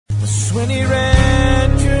When he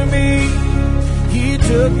ran to me, he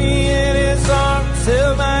took me in his arms,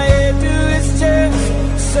 held my head to his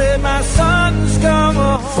chest, said, my son's come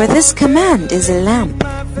home. For this command is a lamp,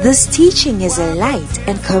 this teaching is a light,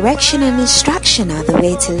 and correction and instruction are the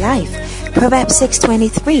way to life. Proverbs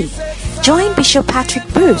 6:23. Join Bishop Patrick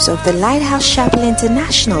Bruce of the Lighthouse Chapel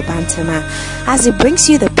International, Bantama, as he brings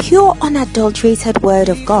you the pure, unadulterated Word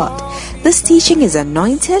of God. This teaching is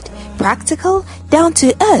anointed, practical, down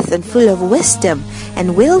to earth, and full of wisdom,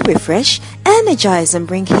 and will refresh, energize, and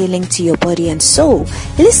bring healing to your body and soul.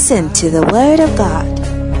 Listen to the Word of God.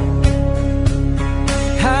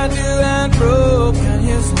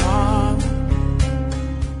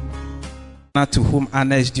 To whom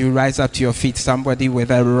honor is due, rise up to your feet, somebody,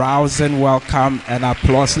 with a rousing welcome and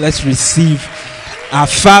applause. Let's receive our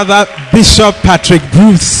Father, Bishop Patrick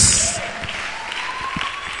Bruce.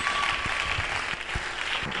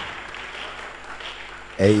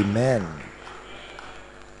 Amen.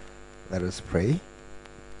 Let us pray.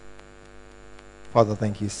 Father,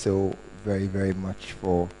 thank you so very, very much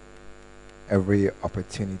for every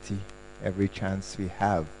opportunity, every chance we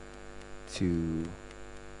have to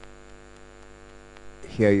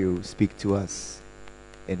hear you speak to us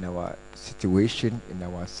in our situation, in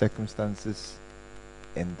our circumstances,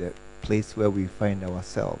 in the place where we find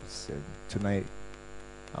ourselves. And tonight,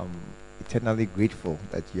 I'm eternally grateful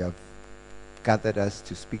that you have gathered us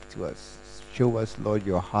to speak to us. Show us, Lord,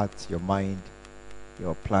 your heart, your mind,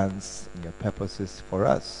 your plans, and your purposes for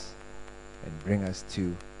us, and bring us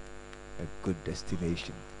to a good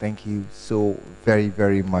destination. Thank you so very,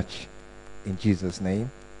 very much. In Jesus'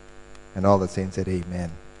 name. And all the saints said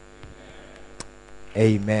amen.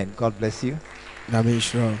 Amen. God bless you. Amen.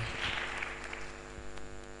 Sure.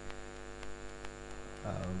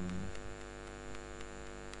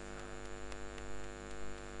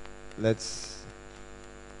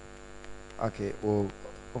 Well,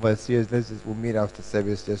 overseers, we'll meet after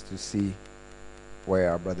service just to see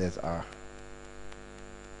where our brothers are.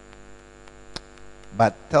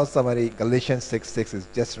 But tell somebody Galatians 6:6 is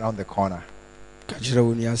just around the corner.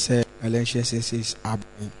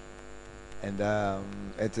 And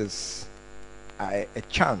it is a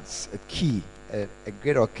chance, a key, a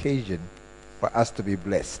great occasion for us to be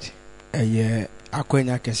blessed.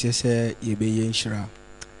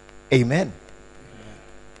 Amen.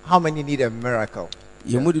 How many need a miracle?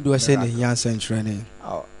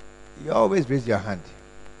 Oh, you always raise your hand.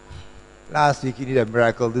 Last week you need a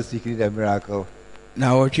miracle, this week you need a miracle.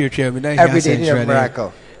 Every day you need a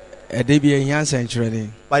miracle.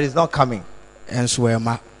 But it's not coming. And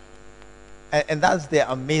that's the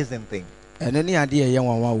amazing thing.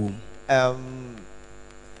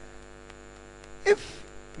 If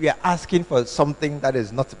we are asking for something that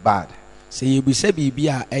is not bad,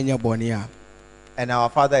 and our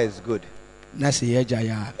Father is good,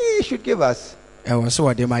 He should give us.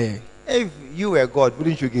 If you were God,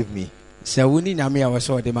 wouldn't you give me?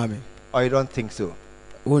 Or you don't think so?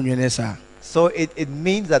 So it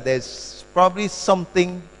means that there's probably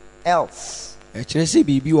something else that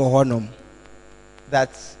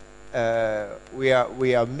we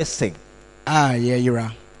are missing.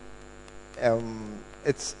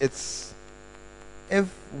 It's if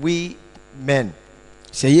we men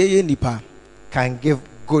can give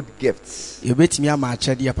good gifts,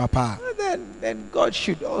 then God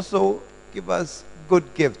should also give us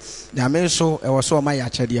good gifts.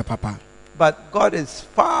 But God is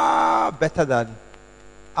far better than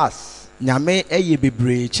us.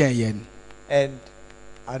 And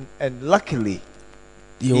luckily,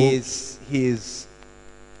 He's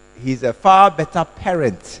a far better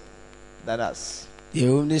parent than us.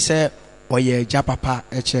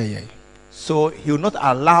 So He will not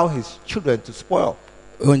allow His children to spoil.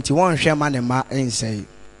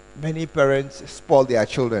 Many parents spoil their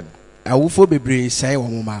children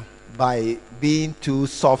by being too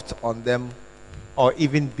soft on them, or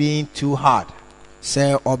even being too hard.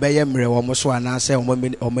 Some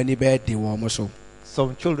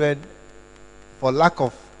children, for lack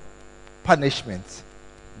of punishment,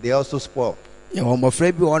 they also spoil.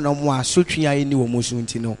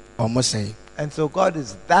 And so God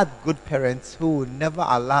is that good parent who will never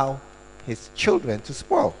allow His children to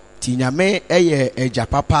spoil.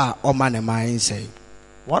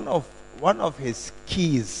 One of His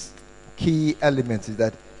key elements is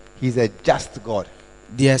that He's a just God.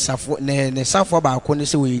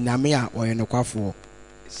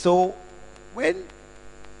 So when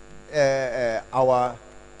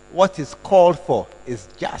what is called for is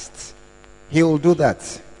just, He will do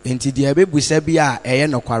that. And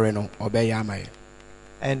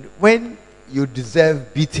when you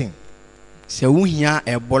deserve beating,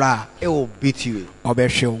 it will beat you.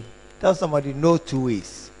 Tell somebody no two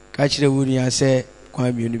ways. If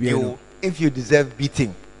you deserve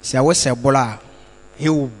beating, he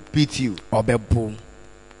will beat you.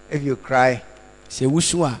 If you cry,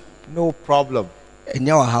 no problem. He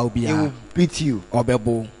will beat you.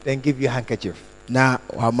 Then give you a handkerchief.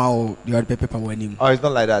 Oh, it's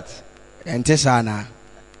not like that.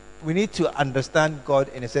 We need to understand God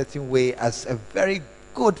in a certain way as a very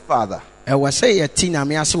good father.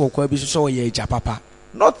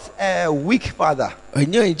 Not a weak father.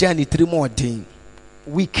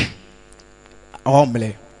 Weak.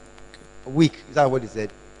 Weak. Is that what he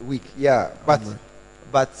said? Weak. Yeah. But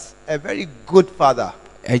a very good father.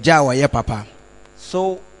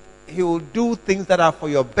 So he will do things that are for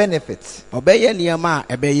your benefit.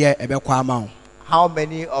 How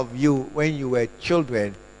many of you, when you were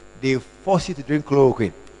children, they force you to drink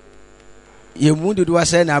chloroquine?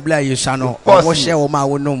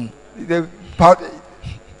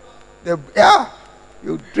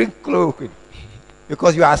 You drink chloroquine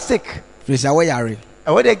because you are sick.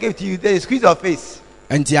 And when they give to you, they squeeze your face.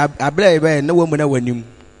 And then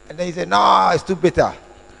you say, no, it's too bitter.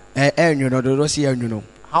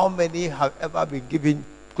 How many have ever been given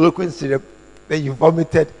chloroquine syrup, then you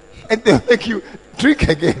vomited, and they make you drink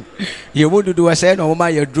again?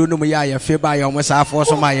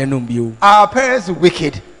 Our parents are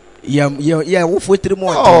wicked.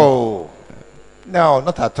 Oh, no,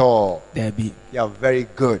 not at all. You are very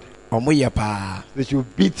good. They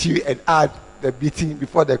should beat you and add the beating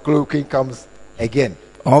before the chloroquine comes again.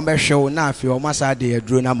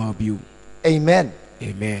 Amen.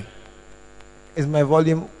 Amen. Is my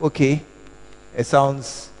volume okay? It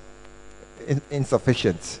sounds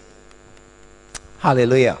insufficient.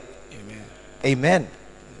 Hallelujah. Amen. Amen.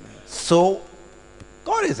 So,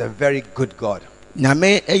 God is a very good God.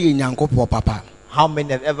 How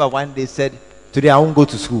many have ever one day said, today I won't go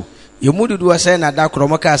to school? But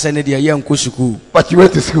you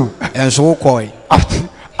went to school. And so After.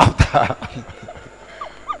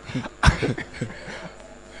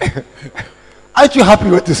 Aren't you happy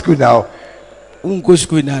you went to school now?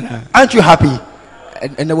 Aren't you happy?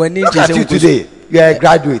 Look at you today. You are a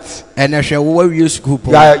graduate. You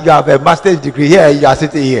have a master's degree. Here you are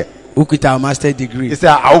sitting here. Master's degree. You say,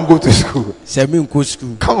 I won't go to school.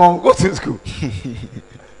 Come on, go to school.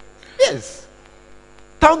 Yes.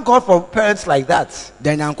 Thank God for parents like that,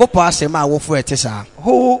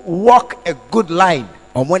 who walk a good line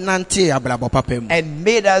and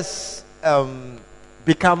made us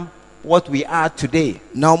become what we are today.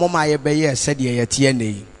 Not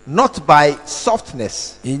by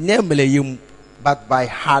softness, but by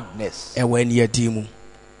hardness.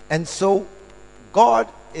 And so God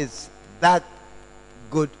is that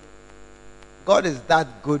good. God is that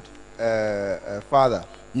good Father,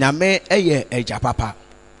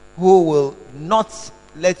 who will not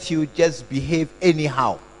let you just behave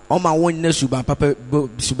anyhow,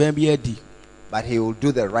 but he will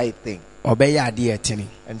do the right thing.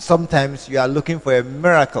 And sometimes you are looking for a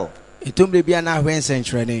miracle,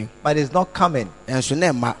 but it's not coming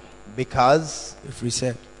because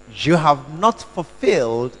you have not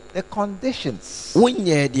fulfilled the conditions.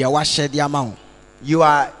 You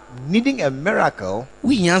are needing a miracle,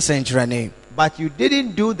 but you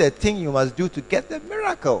didn't do the thing you must do to get the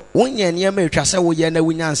miracle.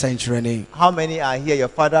 How many are here? Your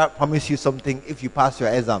father promised you something if you pass your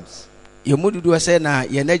exams. Promise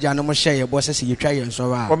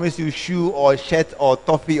you shoe or shirt or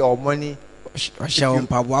toffee or money if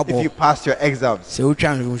you pass your exams. And you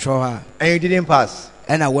didn't pass.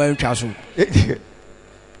 Did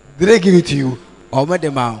they give it to you?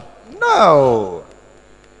 No.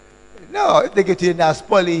 No, if they give it to you, they're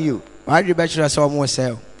spoiling you.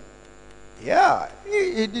 Yeah,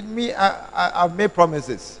 he did me. I've made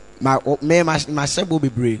promises. When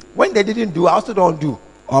they didn't do, I also don't do.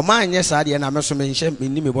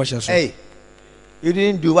 Hey, you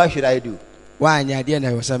didn't do, why should I do?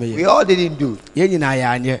 We all didn't do. You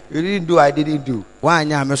didn't do, I didn't do.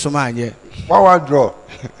 1-1 draw.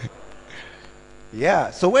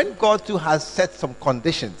 Yeah, so when God too has set some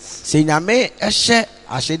conditions and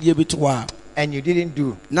you didn't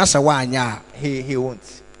do, he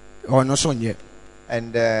won't.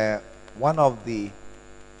 And one of the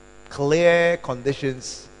clear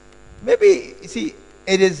conditions, maybe, you see,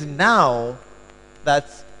 it is now that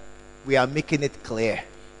we are making it clear.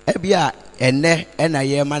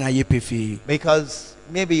 Because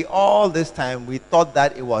maybe all this time we thought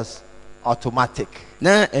that it was automatic.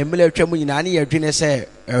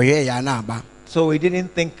 So we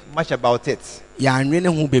didn't think much about it.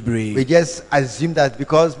 We just assumed that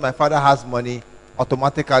because my father has money,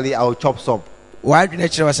 automatically I will chop some. But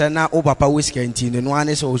it's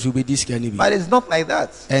not like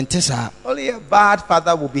that. Only a bad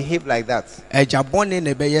father will behave like that.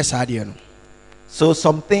 So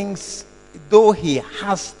some things, though he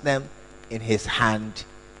has them in his hand,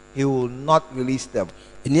 he will not release them.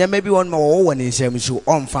 And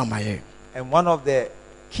one of the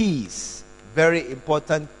keys, very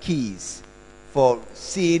important keys for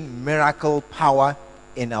seeing miracle power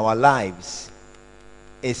in our lives,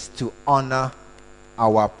 is to honor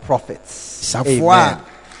our prophets. Amen.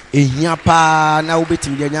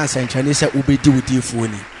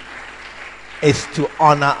 Is to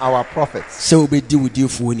honor our prophets.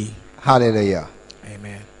 Hallelujah.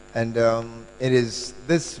 Amen. And it is,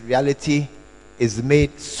 this reality is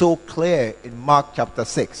made so clear in Mark chapter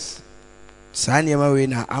 6.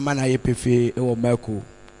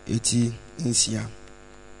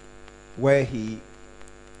 Where he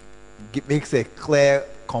makes a clear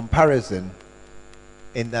comparison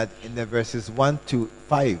in that in the verses 1 to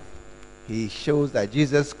 5, he shows that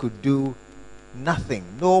Jesus could do nothing,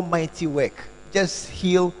 no mighty work, just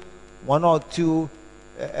heal one or two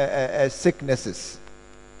sicknesses.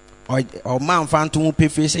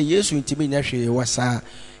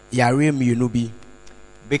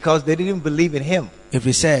 Because they didn't believe in him. And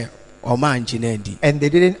they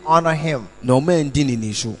didn't honor him.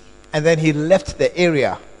 And then he left the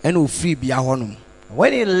area. When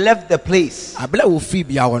he left the place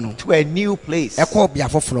to a new place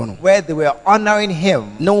where they were honoring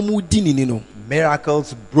him,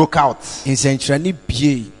 miracles broke out.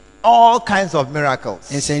 All kinds of miracles.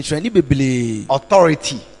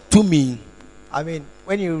 Authority. I mean,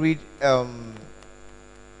 when you read 1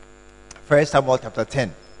 Samuel chapter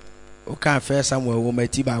 10, when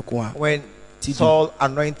Samuel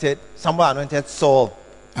anointed Saul,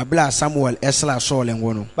 Bible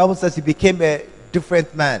says he became a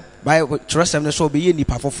different man. And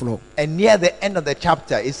near the end of the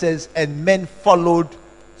chapter, it says, and men followed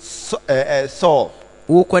Saul.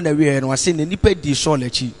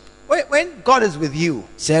 When God is with you,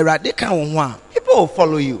 people will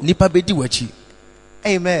follow you.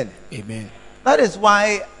 Amen. Amen. That is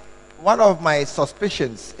why one of my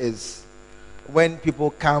suspicions is when people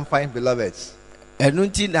can't find beloveds. I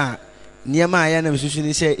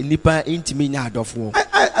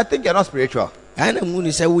think you're not spiritual. Hey,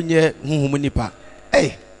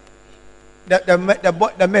 the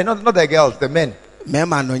men, not the girls, the men. The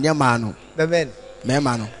men.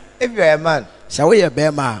 If you're a man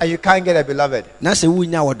and you can't get a beloved,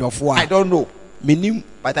 I don't know,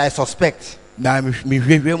 but I suspect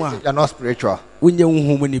you're not spiritual.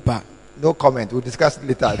 No comment. We'll discuss it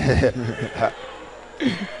later.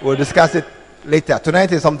 We'll discuss it later.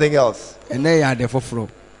 Tonight is something else.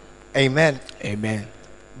 Amen. Amen.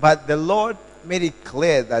 But the Lord made it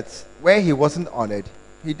clear that where he wasn't honored,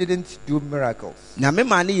 he didn't do miracles. And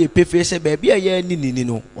he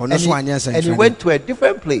went to a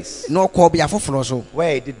different place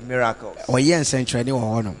where he did miracles.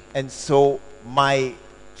 And so my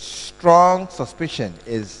strong suspicion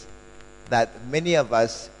is that many of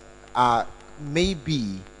us are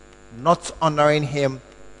maybe not honoring him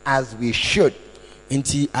as we should.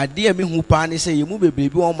 Maybe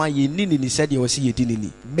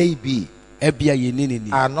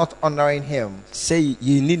are not honoring him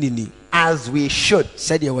as we should.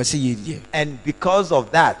 And because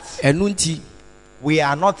of that, we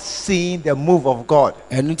are not seeing the move of God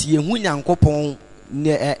in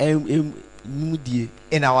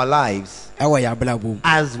our lives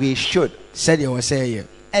as we should.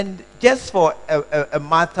 And just for a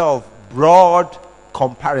matter of broad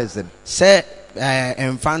comparison,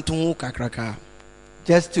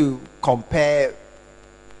 just to compare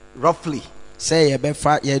roughly, when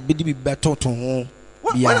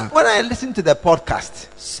I listen to the podcast,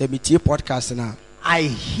 I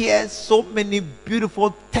hear so many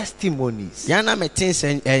beautiful testimonies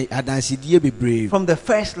from the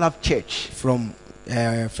First Love Church.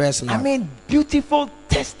 First Love. I mean, beautiful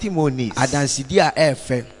testimonies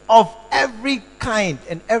of every kind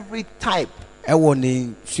and every type. Hearts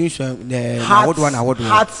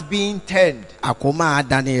being turned.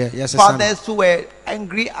 Fathers who were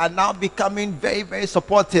angry are now becoming very, very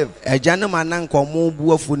supportive.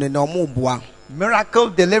 Miracle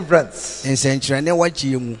deliverance.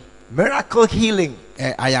 Miracle healing.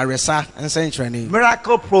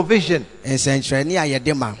 Miracle provision.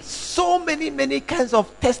 So many kinds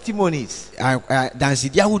of testimonies.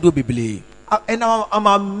 And I'm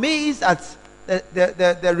amazed at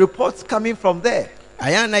the reports coming from there.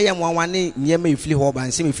 And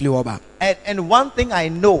one thing I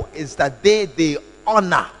know is that they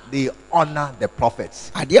honor the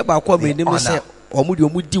prophets.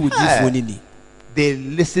 They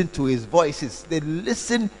listen to his voices. They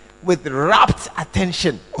listen with rapt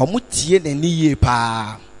attention.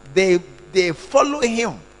 They follow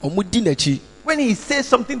him. When he says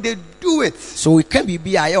something, they do it. So it can be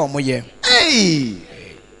Hey,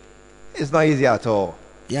 it's not easy at all.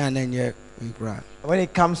 When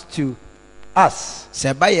it comes to us,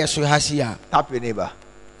 tap your neighbor.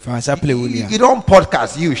 You don't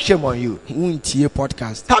podcast, you, shame on you.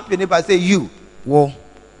 Tap your neighbor, say you. You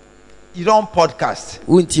don't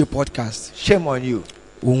podcast. Shame on you.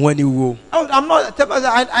 I'm not.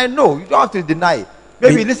 I know you don't have to deny.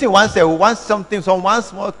 Maybe listen once something, one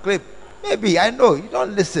small clip. Maybe I know you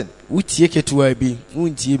don't listen.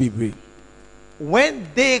 When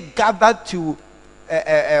they gather to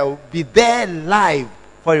be there live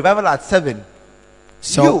for revival at 7,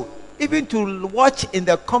 you even to watch in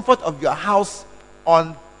the comfort of your house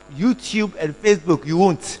on YouTube and Facebook, you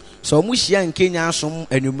won't. So mushia in Kenya some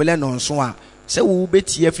enumelen on soa. Say we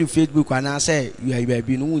bet every Facebook and I say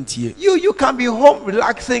you can be home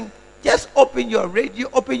relaxing. Just open your radio,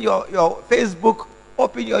 open your Facebook,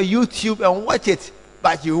 open your YouTube and watch it,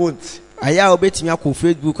 but you won't. I bet me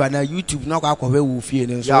Facebook and YouTube now you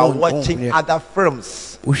are watching other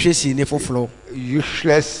films.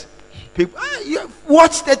 Useless people. You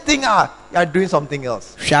watch the thing out. You are doing something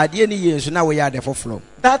else.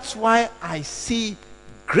 That's why I see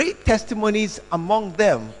great testimonies among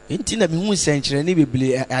them. But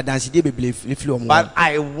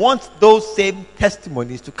I want those same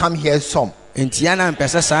testimonies to come here some. Yes.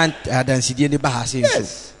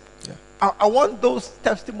 I want those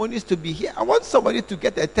testimonies to be here. I want somebody to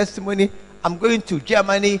get a testimony. I'm going to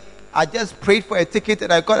Germany. I just prayed for a ticket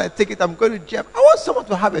and I got a ticket. I'm going to Germany. I want someone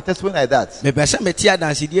to have a testimony like that.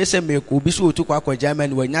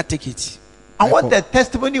 I want a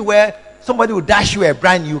testimony where somebody will dash you a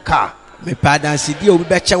brand new car. I've heard that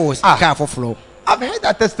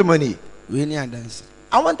testimony.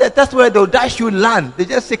 I want a testimony where they'll dash you land. They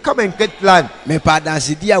just say, come and get land.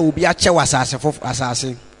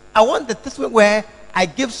 I want the testimony where I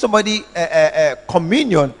give somebody a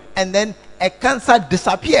communion and then a cancer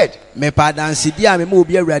disappeared. I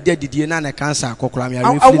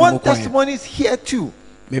want testimonies here too.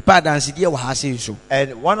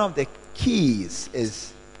 And one of the keys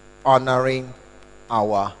is honoring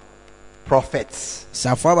our prophets.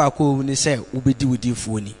 So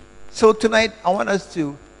tonight I want us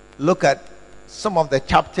to look at some of the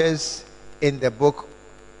chapters in the book,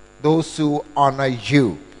 Those Who Honor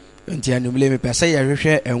You.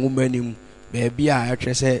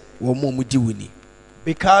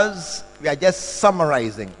 Because we are just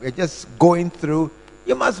summarizing, we are just going through.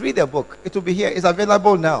 You must read the book. It will be here. It's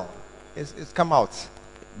available now. It's come out.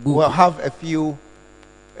 We'll have a few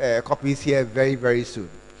copies here very, very soon.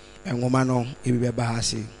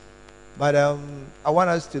 But I want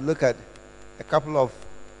us to look at a couple of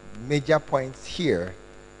major points here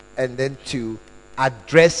and then to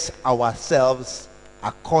address ourselves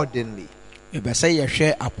accordingly.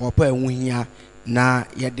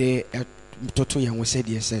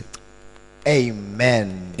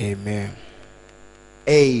 Amen. Amen.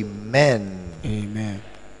 Amen. Amen.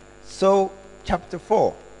 So, chapter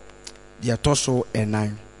 4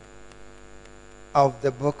 of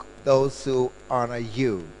the book, Those Who Honor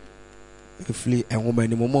You.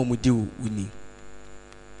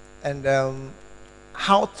 And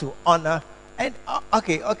how to honor. And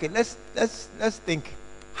okay, let's think.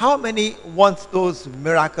 How many want those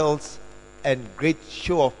miracles and great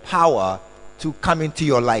show of power to come into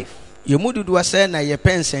your life? No, if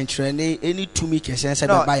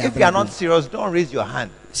you are not serious, don't raise your hand.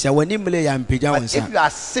 But if you are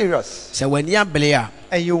serious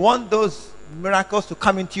and you want those miracles to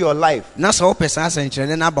come into your life,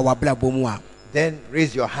 then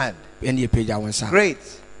raise your hand. Great.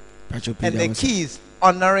 And the key is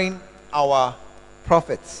honoring our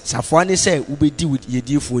prophets. So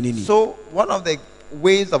one of the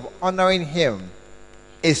ways of honoring him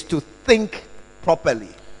is to think properly.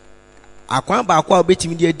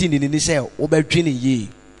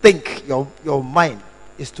 Think, your mind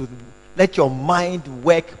is to let your mind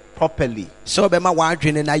work properly.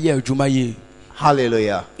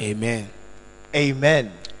 Hallelujah. Amen.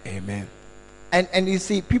 Amen. Amen. And you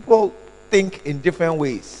see, people think in different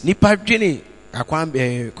ways.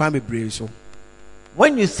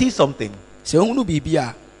 When you see something,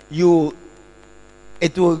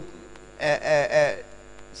 it will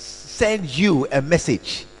send you a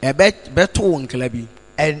message, and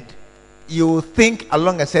you think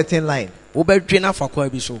along a certain line.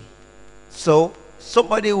 So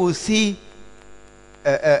somebody will see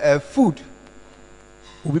food.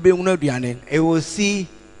 He will see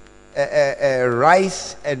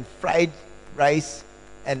rice and fried rice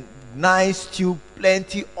and nice stew,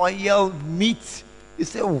 plenty oil, meat. You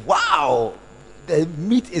say, wow, the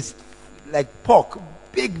meat is like pork,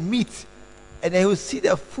 big meat. And then you see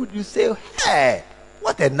the food, you say, hey,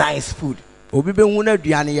 what a nice food. And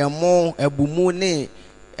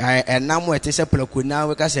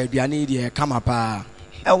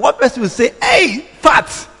one person will say, hey,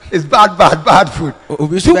 fat is bad food.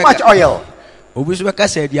 Too much oil.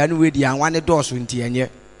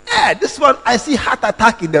 Yeah, this one, I see heart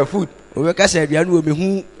attack in the food.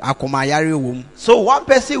 So one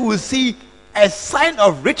person will see a sign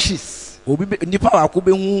of riches. One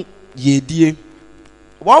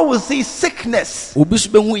will see sickness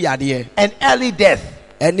and early death.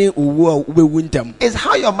 Is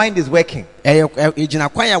how your mind is working. So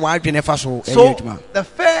the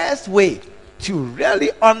first way to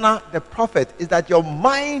really honor the prophet is that your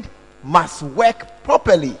mind must work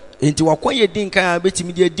properly. Are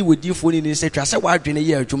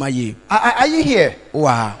you here?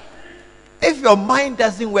 Wow. If your mind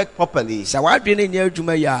doesn't work properly,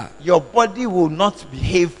 your body will not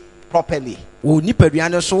behave properly. I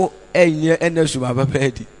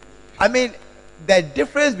mean, the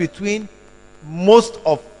difference between most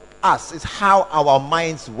of us is how our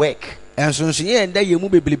minds work. You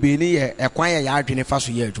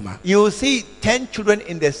will see 10 children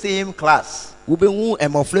in the same class. One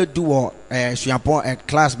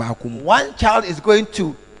child is going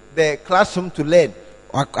to the classroom to learn.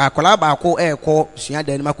 A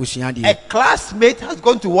classmate has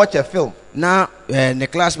gone to watch a film. And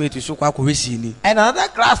another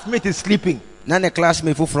classmate is sleeping. And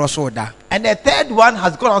the third one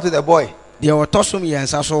has gone out to the boy.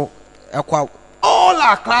 All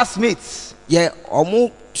are classmates.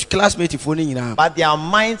 But their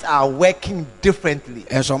minds are working differently.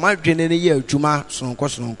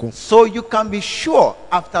 So you can be sure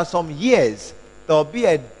after some years there will be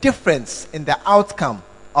a difference in the outcome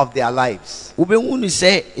of their lives.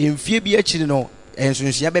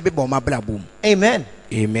 Amen.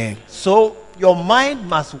 Amen. So your mind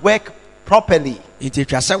must work properly.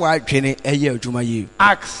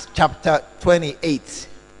 Acts chapter 28.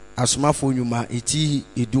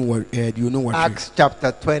 Acts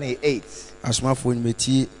chapter 28.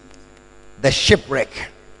 The shipwreck.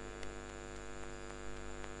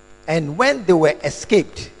 And when they were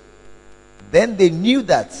escaped, then they knew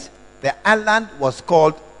that the island was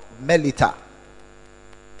called Melita.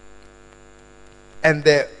 And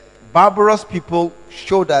the barbarous people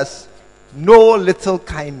showed us no little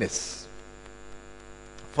kindness,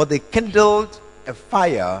 for they kindled a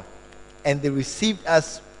fire and they received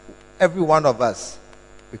us, every one of us,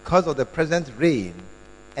 because of the present rain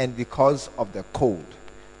and because of the cold.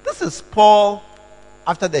 This is Paul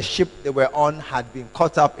after the ship they were on had been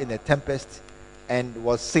caught up in a tempest and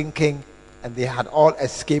was sinking, and they had all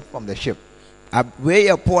escaped from the ship. And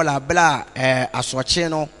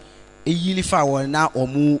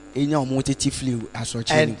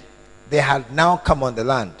they had now come on the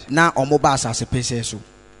land.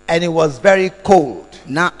 And it was very cold.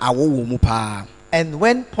 And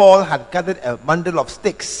when Paul had gathered a bundle of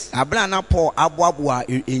sticks and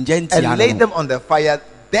laid them on the fire,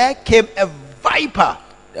 there came a viper.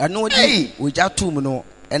 Hey!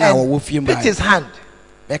 And bit his hand.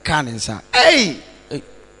 Hey! A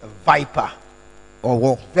viper.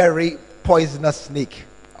 Very poisonous snake.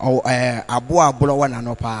 And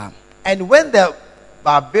when the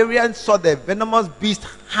barbarians saw the venomous beast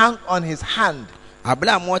hang on his hand,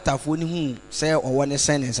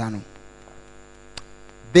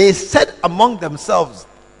 they said among themselves,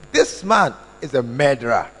 this man is a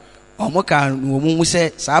murderer.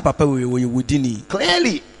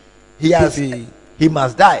 Clearly, he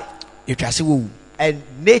must die. And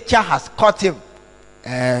nature has caught him.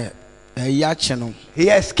 He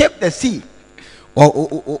escaped the sea.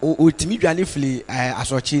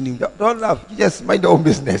 Don't laugh. You just mind your own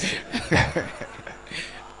business.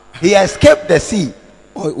 He escaped the sea.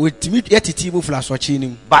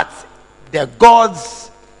 But the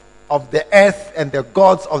gods of the earth and the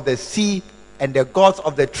gods of the sea and the gods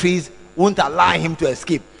of the trees won't allow him to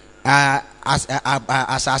escape. Until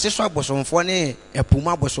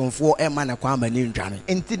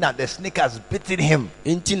now the snake has bitten him.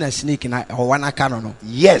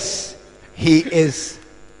 Yes, he is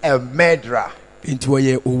a murderer.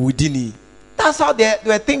 That's how they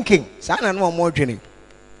were thinking.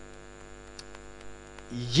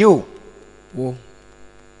 You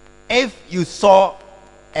if you saw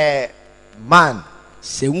a man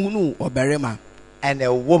and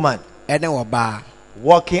a woman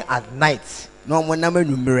walking at night,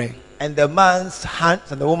 and the man's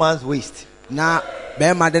hands and the woman's waist,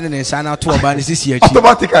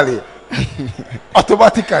 automatically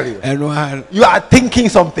you are thinking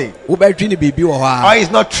something, or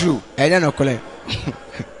it's not true,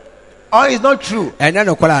 or it's not true.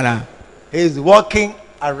 He's walking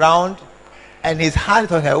around and his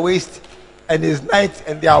hands on her waist and his night,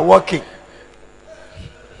 and they are walking.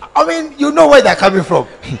 I mean, you know where they're coming from.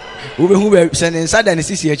 Oh, it's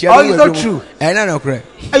not true. And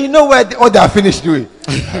you know what they are finished doing.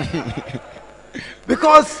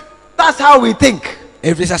 Because that's how we think.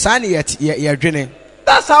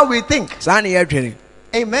 That's how we think.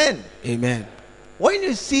 Amen. Amen. When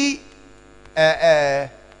you see a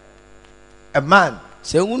man,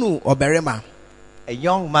 a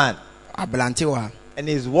young man, and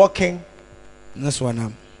he's walking,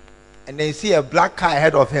 and then you see a black car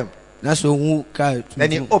ahead of him,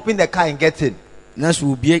 then you open the car and get in. You say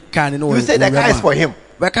the car is for him.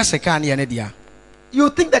 You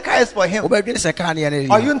think the car is for him, or you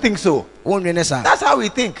don't think so? That's how we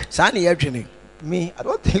think. Me, I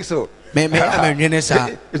don't think so.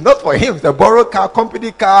 It's not for him. It's a borrowed car,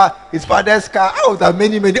 company car, his father's car. Oh, there are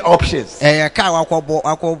many options. There are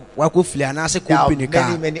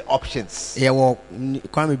many options.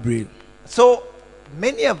 So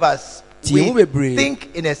many of us, we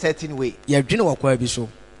think in a certain way,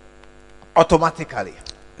 automatically.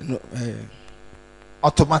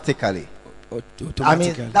 I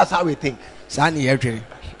mean, that's how we think.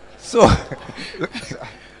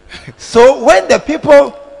 So when the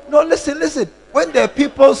people, no, listen. When the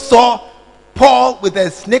people saw Paul with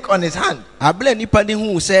a snake on his hand, automatically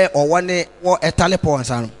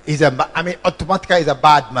he's a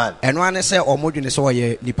bad man.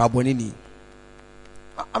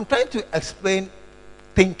 I'm trying to explain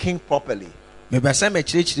thinking properly.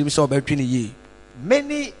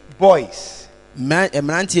 Many boys, when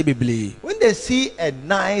they see a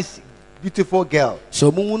nice, beautiful girl,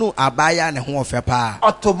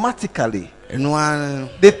 automatically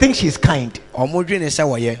they think she's kind.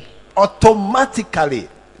 Automatically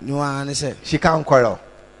she can't quarrel,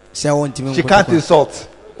 she can't insult.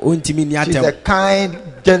 She's a kind,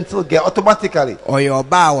 gentle girl. Automatically she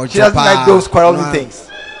doesn't like those quarreling things.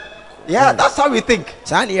 Yeah, that's how we think.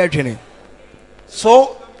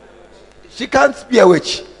 So she can't be a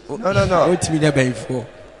witch. No,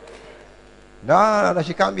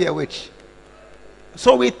 she can't be a witch.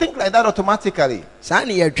 So we think like that automatically.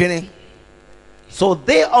 So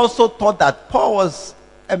they also thought that Paul was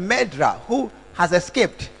a murderer who has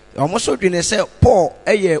escaped. Now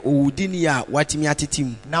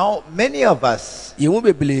many of us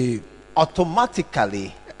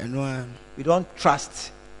automatically, we don't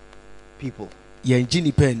trust people. We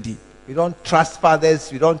don't trust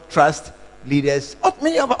fathers, we don't trust leaders.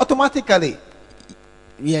 Many of us automatically.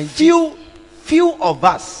 Few of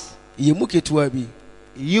us, you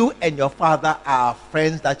and your father are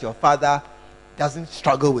friends that your father doesn't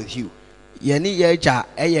struggle with you. Oh, it's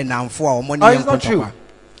not true.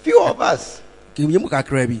 Few of us,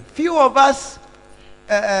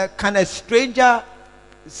 can a stranger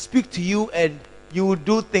speak to you and you will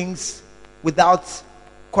do things without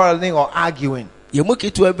quarreling or arguing. Oh,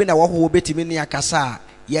 it's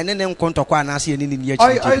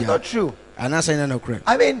not true. I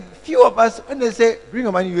mean, few of us, when they say bring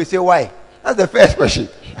your money, you say why? That's the first question.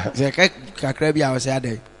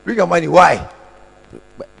 Bring your money, why?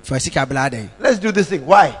 Let's do this thing,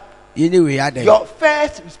 why? Your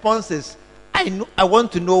first response is, I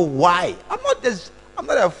want to know why. I'm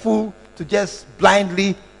not a fool to just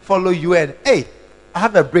blindly follow you and hey, I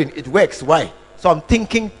have a brain, it works, why? So I'm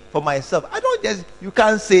thinking for myself. You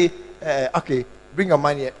can't say okay, bring your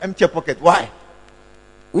money, empty your pocket, why?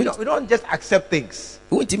 We don't just accept things.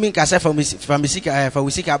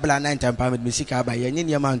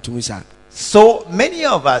 So many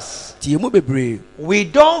of us, we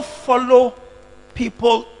don't follow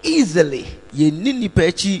people easily.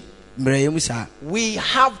 We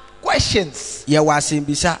have questions.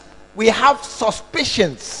 We have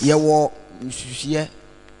suspicions.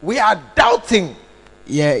 We are doubting.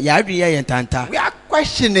 We are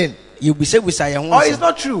questioning. Oh, it's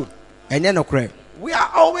not true. We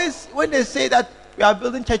are always, when they say that we are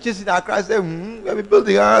building churches in Accra, say, we are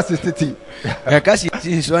building CCT.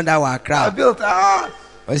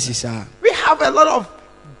 We have a lot of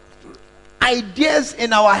ideas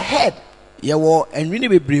in our head.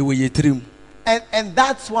 And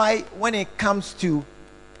that's why when it comes to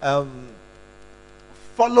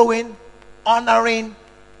following, honoring,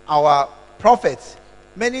 our prophets,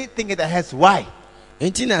 many think it has why. Why?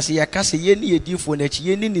 I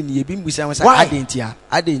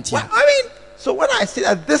mean, so when I say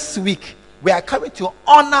that this week we are coming to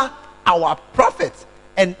honor our prophets,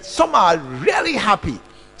 and some are really happy.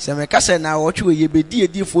 There are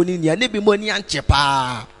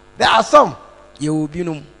some.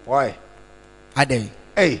 Why?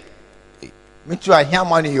 Hey, me too. I hear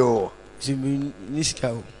money, yo.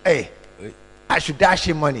 Hey, I should dash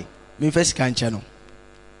him money.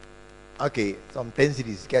 Okay, some 10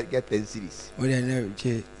 cities. Get 10 cities.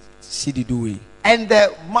 And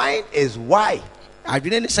the mind is why.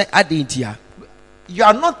 You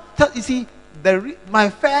are not. You see,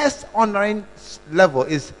 my first honoring level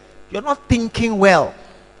is you're not thinking well.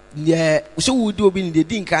 Yeah. So we do be in the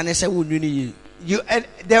You and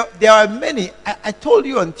there are many. I told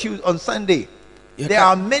you on Sunday. There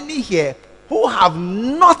are many here who have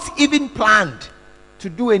not even planned to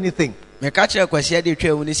do anything. I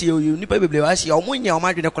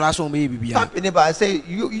say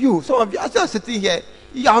you some of you are just sitting here.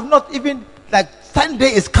 You have not even, like,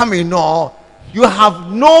 Sunday is coming. No, you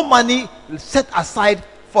have no money set aside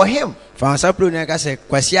for him.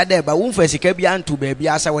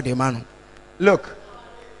 Look,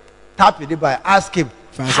 tap in by, ask him,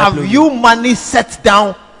 have you money set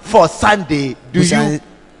down for Sunday? Do you?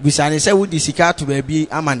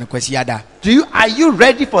 Are you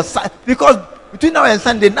ready for Sunday? Because between now and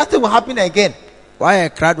Sunday, nothing will happen again. Are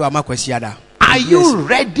you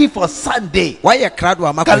ready for Sunday?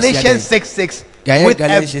 Galatians 6:6 with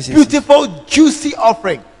a beautiful, juicy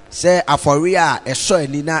offering. Many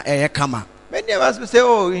of us will say,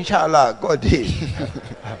 "Oh, inshallah, God did."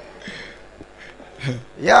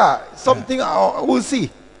 Yeah, something we'll see.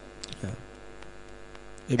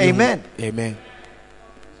 Amen. Amen.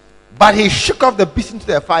 But he shook off the beast into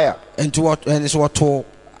the fire. And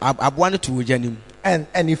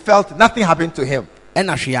he felt nothing happened to him. And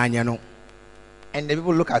the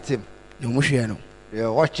people look at him. They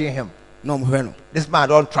are watching him. This man, I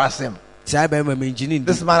don't trust him.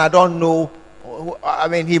 This man, I don't know. I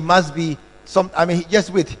mean, he must be some. I mean, just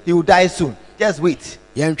wait. He will die soon. Just wait.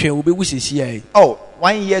 Oh,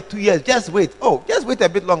 1 year, 2 years. Just wait. Oh, just wait a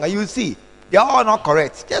bit longer. You will see. They are all not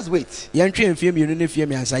correct. Just wait. Just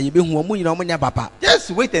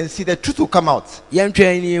wait and see. The truth will come out. I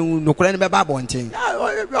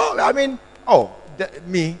mean,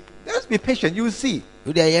 let's be patient. You will see.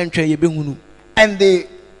 And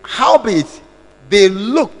howbeit, they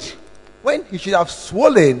looked when he should have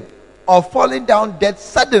swollen or fallen down dead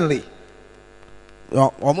suddenly.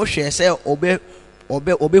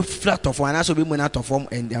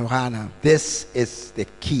 This is the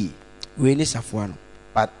key.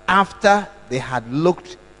 But after they had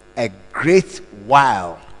looked a great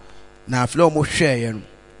while,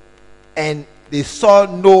 and they saw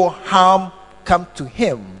no harm come to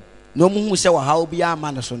him,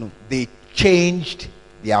 they changed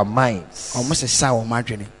their minds.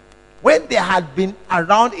 When they had been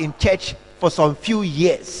around in church for some few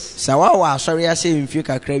years,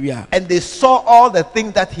 and they saw all the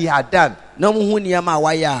things that he had done,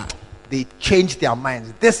 they changed their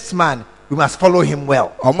minds. This man, we must follow him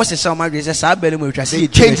well. They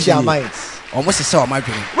changed their minds. When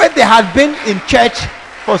they had been in church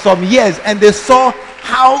for some years and they saw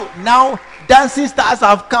how now dancing stars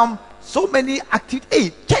have come, so many active.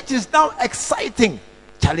 Hey, church is now exciting.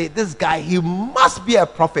 Charlie, this guy, he must be a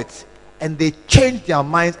prophet. And they changed their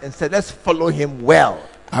minds and said, let's follow him well.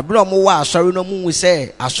 After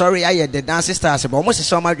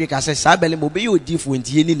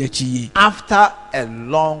a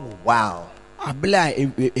long while.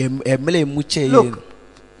 Look,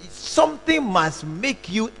 something must make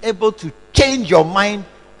you able to change your mind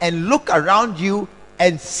and look around you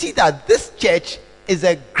and see that this church is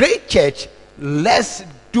a great church. Let's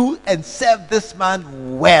do and serve this man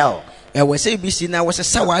well. Something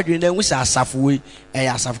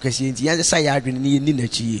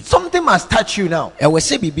must touch you now.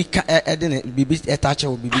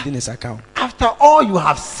 After all you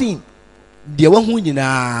have seen,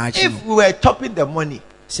 if we were chopping the money,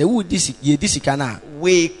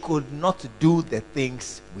 we could not do the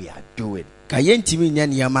things we are doing.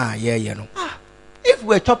 If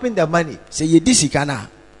we're chopping the money,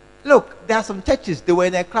 look, there are some churches, they were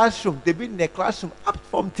in a classroom. They've been in a classroom up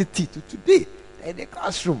from TT to today. They're in a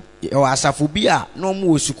classroom.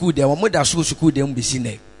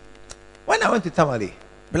 When I went to Tamale,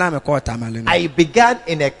 I began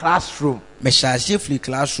in a classroom.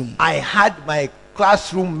 I had my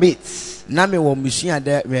classroom mates.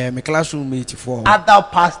 Other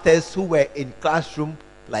pastors who were in classroom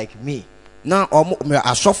like me. Now,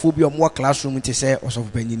 a soft will be more classroom to say or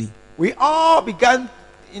of Benini. We all began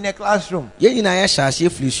in a classroom.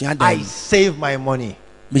 I save my money.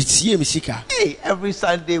 Hey, every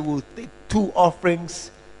Sunday we'll take 2 offerings.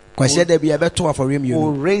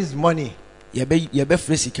 We'll raise money.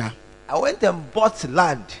 I went and bought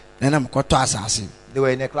land. They were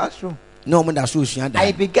in a classroom.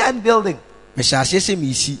 I began building. They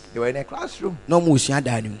were in a classroom.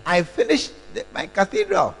 I finished my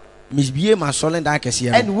cathedral. And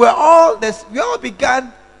we all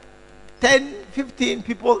began 10, 15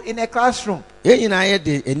 people in a classroom. But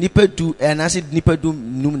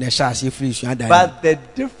the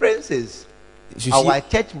difference is, our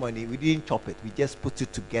church money, we didn't chop it. We just put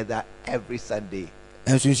it together every Sunday.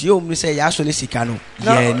 No, I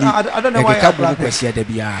don't know why you're laughing.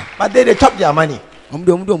 But they chopped their money.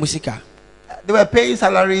 They were paying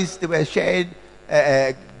salaries. They were sharing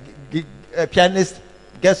pianists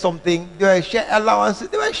get something. They were sharing allowances.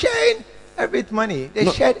 They were sharing every money. They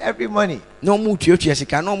shared every money. And the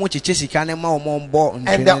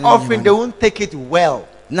offering, they won't take it well.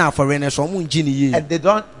 And they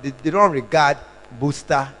don't regard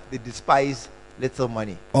booster. They despise little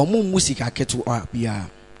money.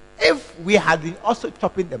 If we had been also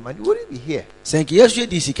chopping the money, we wouldn't be here. If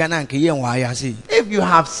you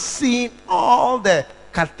have seen all the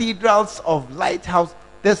cathedrals of Lighthouse,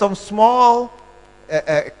 there's some small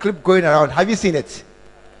clip going around. Have you seen it?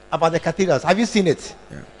 About the cathedrals. Have you seen it?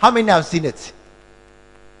 Yeah. How many have seen it?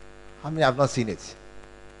 How many have not seen it?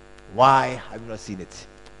 Why have you not seen it?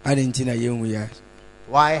 I didn't know.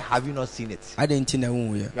 Why have you not seen it? I didn't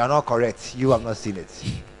know. You are not correct. You have not seen it.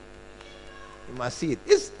 You must see it.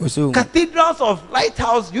 It's cathedrals of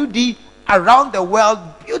Lighthouse UD around the world,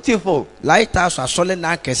 beautiful. Lighthouse are solid.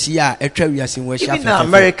 Even in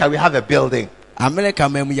America, we have a building. In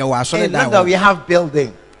London, we have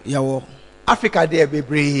building. Africa, there be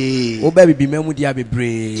brave.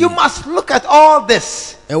 You must look at all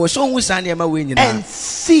this and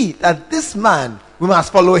see that this man, we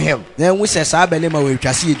must follow him. Yeah.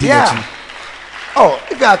 Oh,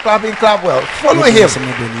 if you are clapping, clap well. Follow him.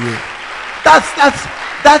 That's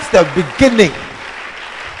the beginning.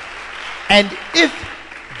 And if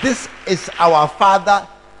this is our father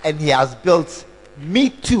and he has built me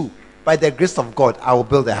too, by the grace of God, I will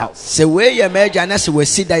build a house.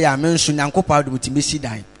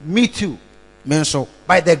 Me too.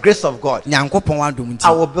 By the grace of God, I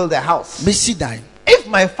will build a house. If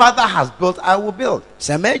my father has built, I will build.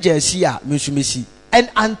 And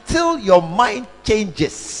until your mind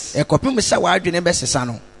changes, I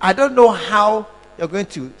don't know how you're going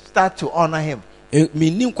to start to honor him. If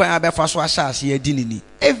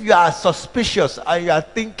you are suspicious and you are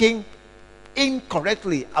thinking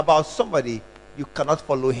incorrectly about somebody, you cannot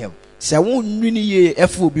follow him.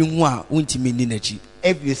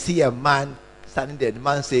 If you see a man standing there, the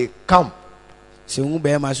man say, "Come,"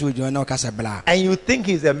 and you think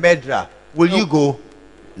he's a murderer, will you go?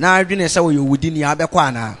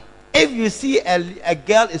 If you see a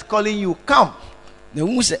girl is calling you, "Come," and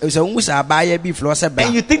you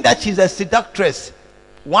think that she's a seductress,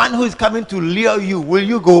 one who is coming to lure you, will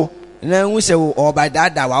you go?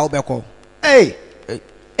 Hey,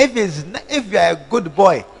 if you are a good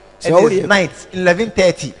boy and it's night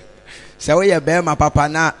 11:30,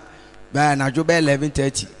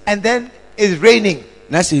 and then it's raining,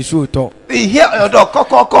 you hear your door, ko.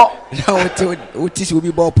 When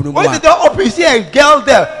the door opens, you see a girl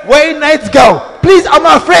there wearing night gown. Please, I'm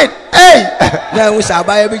afraid. Hey,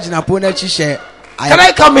 can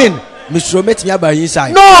I come in?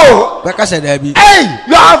 No. Hey,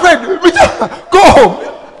 you are afraid. Go home.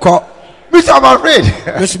 Mister, I'm afraid.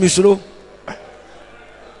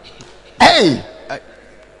 Hey,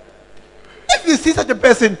 if you see such a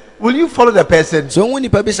person, will you follow the person? So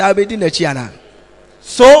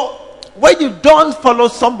when you don't follow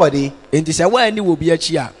somebody,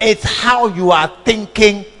 it's how you are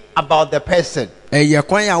thinking about the person. If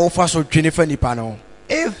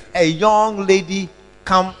a young lady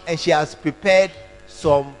come and she has prepared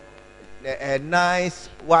some nice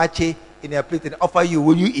wache in a plate and offer you,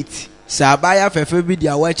 will you eat? It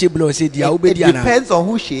depends on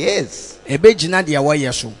who she is. It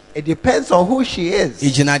depends on who she is.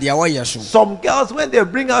 Some girls, when they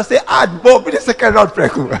bring us, say, Bob, be the second round.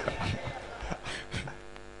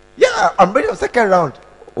 Yeah, I'm ready for second round.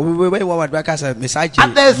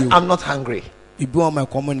 Others, I'm not hungry.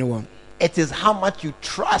 It is how much you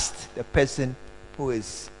trust the person who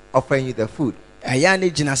is offering you the food.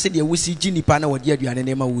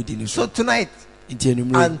 So tonight,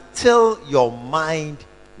 until your mind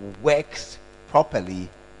works properly,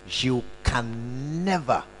 you can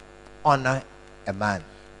never honor a man.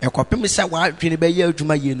 And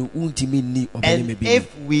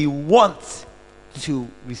if we want to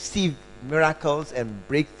receive miracles and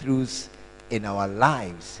breakthroughs in our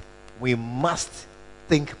lives, we must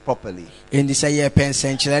think properly.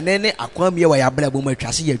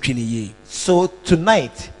 So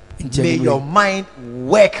tonight, may your mind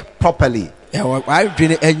work properly. And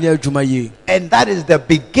that is the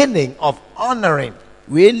beginning of honoring.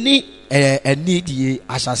 The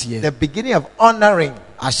beginning of honoring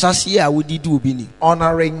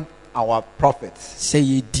our prophets.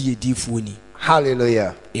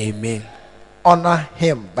 Hallelujah. Amen. Honor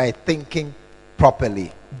him by thinking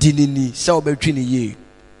properly.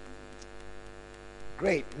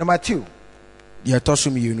 Great. Number 2.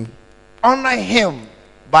 Honor him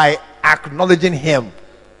by acknowledging him.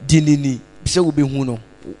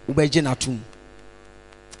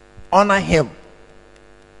 Honor him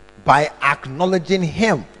by acknowledging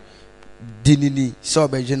him.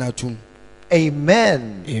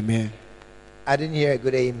 Amen. Amen. I didn't hear a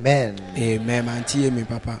good amen. Amen. Me,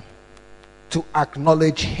 Papa. To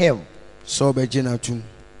acknowledge him.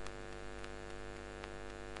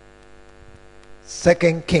 2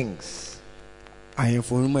 Kings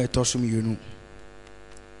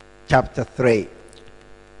chapter 3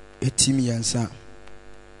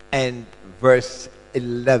 and verse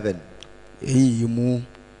 11.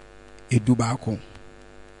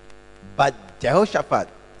 But Jehoshaphat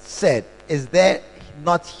said, is there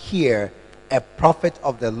not here a prophet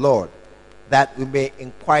of the Lord, that we may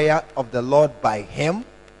inquire of the Lord by him?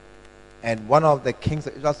 And one of the kings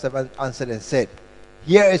of Israel's servants answered and said,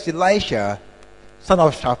 here is Elisha, son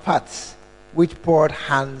of Shaphat, which poured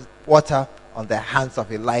water on the hands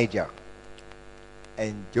of Elijah.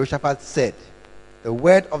 And Jehoshaphat said, the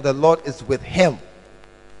word of the Lord is with him.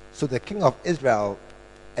 So the king of Israel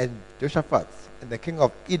and Jehoshaphat and the king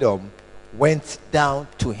of Edom went down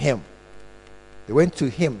to him. They went to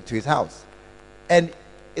him, to his house. And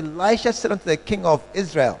Elisha said unto the king of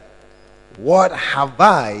Israel, what have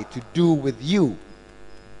I to do with you?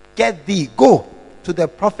 Get thee, go to the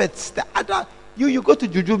prophets. The other, you go to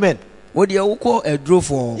juju men.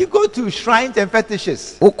 You go to shrines and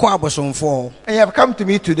fetishes. And you have come to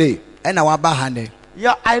me today.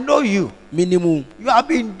 Yeah, I know you. You have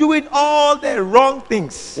been doing all the wrong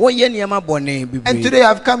things. And today I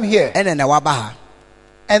have come here.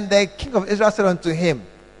 And the king of Israel said unto him,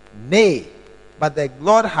 nay, but the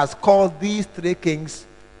Lord has called these 3 kings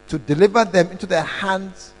to deliver them into the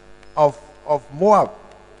hands of Moab.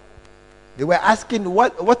 They were asking,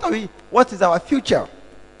 what is our future?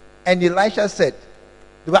 And Elisha said,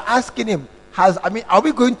 they were asking him, are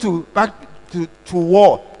we going to back to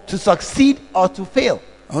war to succeed or to fail?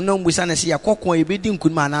 Verse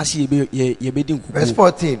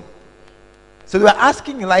 14. So they were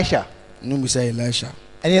asking Elisha. And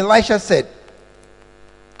Elisha said,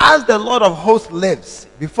 as the Lord of hosts lives,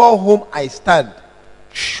 before whom I stand,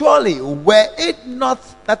 surely were it not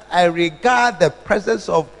that I regard the presence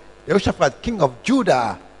of Jehoshaphat, king of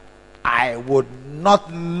Judah, I would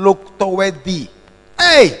not look toward thee,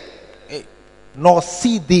 nor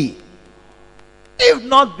see thee, if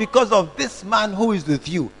not because of this man who is with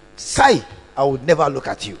you. Say, I would never look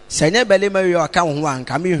at you.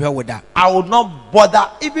 I would not bother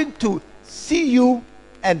even to see you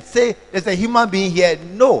and say there's a human being here.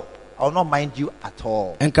 No, I will not mind you at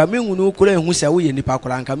all. I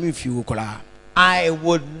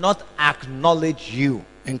would not acknowledge you.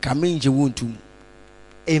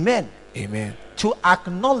 Amen. Amen. To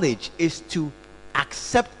acknowledge is to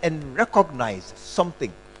accept and recognize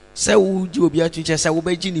something.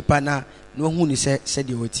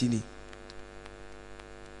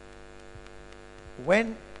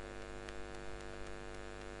 When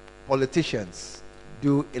politicians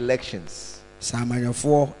do elections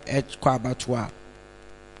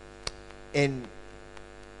in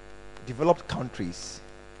developed countries,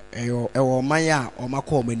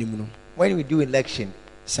 when we do election,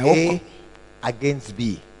 A against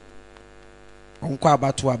B, when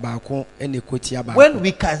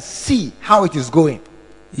we can see how it is going,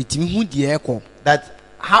 that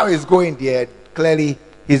how it's going there, clearly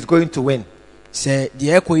he's going to win.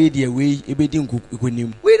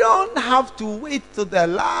 We don't have to wait till the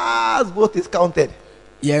last vote is counted.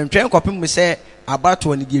 We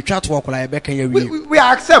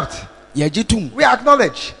accept. We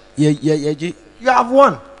acknowledge. You have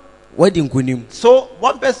won. So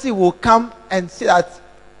one person will come and say that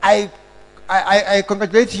I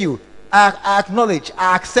congratulate you. I acknowledge.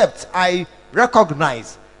 I accept. I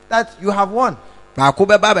recognize that you have won.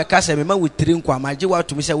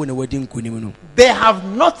 They have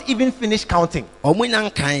not even finished counting. But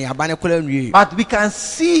we can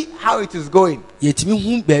see how it is going.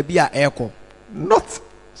 Not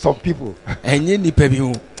some people.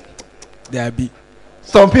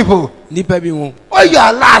 Some people. When you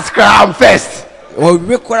are last, cry I'm first.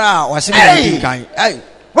 Hey.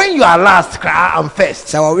 When you are last, cry I'm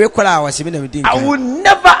first. I will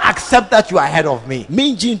never accept that you are ahead of me. Do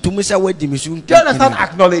you understand?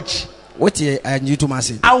 Acknowledge.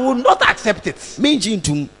 I will not accept it.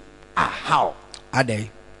 How?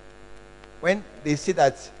 When they see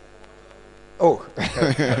that, oh,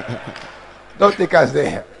 don't take us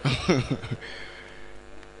there.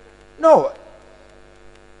 No,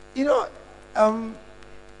 you know,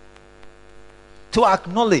 to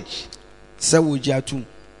acknowledge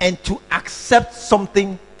and to accept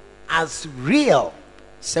something as real.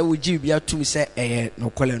 I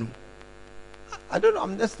don't know.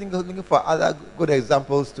 I'm just looking for other good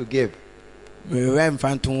examples to give. Some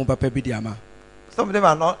of them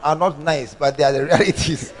are not nice, but they are the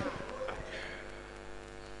realities.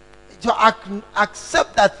 To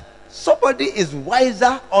accept that somebody is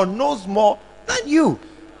wiser or knows more than you.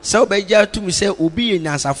 When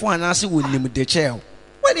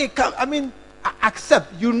it comes, I mean,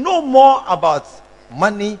 accept. You know more about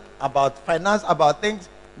money, about finance, about things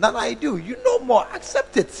than I do. You know more.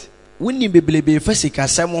 Accept it.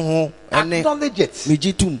 Acknowledge it.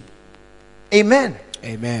 Amen.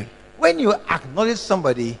 Amen. When you acknowledge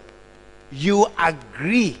somebody, you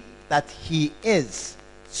agree that he is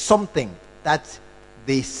something that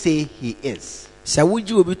they say he is. And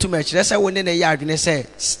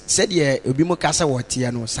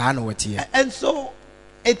so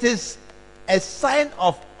it is a sign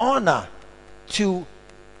of honor to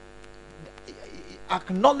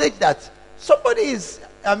acknowledge that somebody is,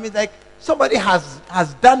 I mean, like somebody has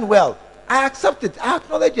done well. I accept it. I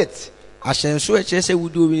acknowledge it.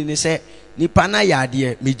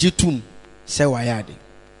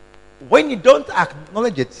 When you don't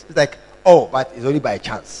acknowledge it, it's like, oh, but it's only by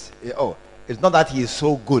chance. Oh, it's not that he is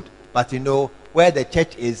so good, but you know where the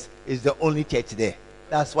church is the only church there.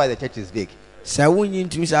 That's why the church is big.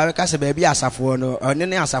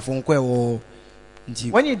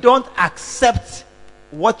 When you don't accept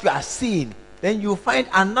what you are seeing, then you find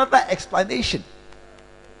another explanation.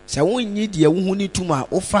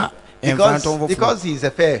 Because he's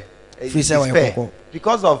a fair. He's fair.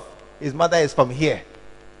 Because of his mother is from here.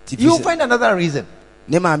 You find another reason.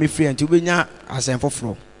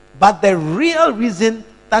 But the real reason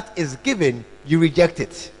that is given, you reject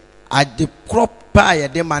it. Are you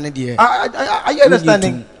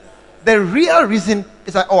understanding? The real reason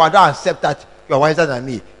is that, oh, I don't accept that you are wiser than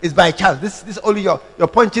me. It's by chance. This only your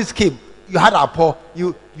punches came. You had a paw.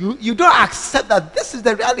 You don't accept that this is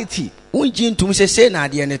the reality.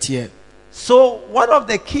 So one of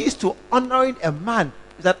the keys to honoring a man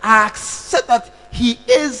is that I accept that he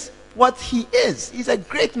is what he is. He's a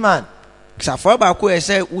great man. I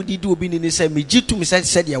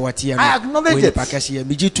acknowledge it. I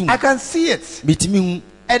can see it.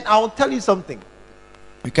 And I will tell you something.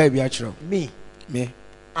 Me,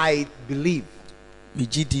 I believe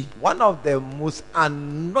one of the most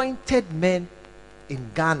anointed men in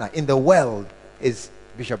Ghana, in the world, is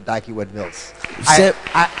Bishop Dag Heward-Mills.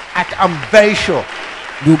 I'm very sure.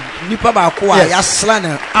 Yes. I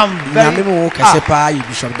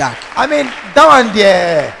mean, that one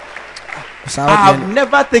there. I have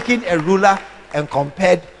never taken a ruler and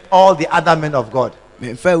compared all the other men of God.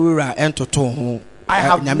 I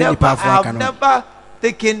have never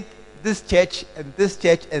taken this church and this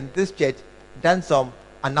church and this church, done some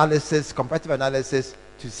analysis, comparative analysis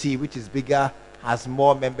to see which is bigger, has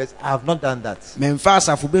more members. I have not done that.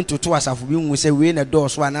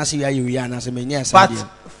 But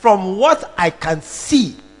from what I can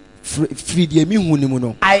see,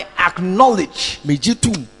 I acknowledge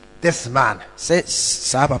this man.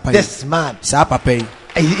 This man.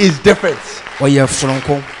 He is different.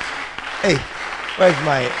 Hey, where's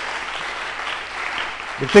my...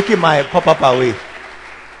 They're taking my pop-up away.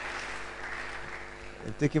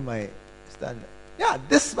 They're taking my stand. Yeah,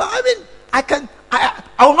 this man, I mean, I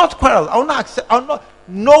will not quarrel. I will not accept.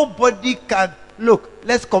 Nobody can. Look,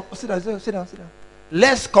 let's sit down.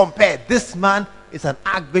 Let's compare. This man is an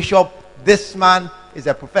archbishop. This man is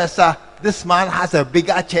a professor. This man has a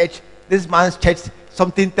bigger church. This man's church,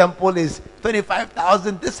 something temple, is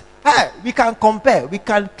 25,000. We can compare. We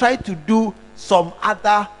can try to do some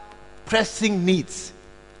other pressing needs.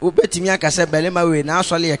 But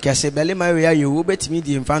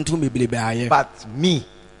me,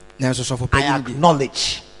 I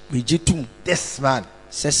acknowledge This man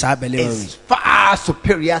is far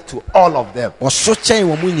superior to all of them. If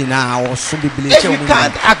you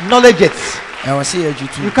can't acknowledge it,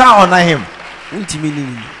 you can't honor him.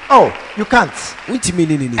 Oh, you can't.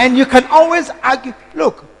 And you can always argue.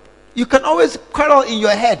 Look, you can always quarrel in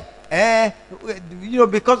your head.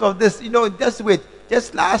 Because of this, just wait.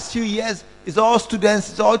 Just last few years, it's all students,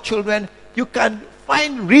 it's all children. You can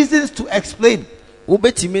find reasons to explain.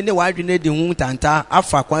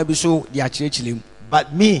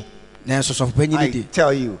 But me, I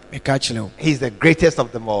tell you, he's the greatest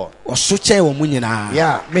of them all.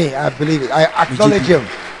 Yeah, me, I believe it. I acknowledge him.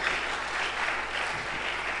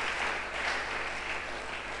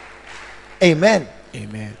 Amen.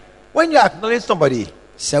 Amen. When you acknowledge somebody,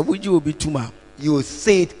 you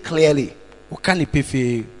say it clearly.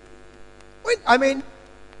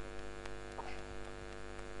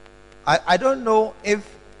 I don't know if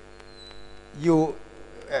you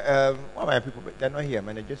what are my people? They're not here.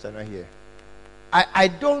 Managers are not here. I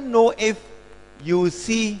don't know if you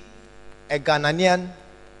see a Ghanaian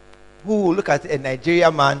who will look at a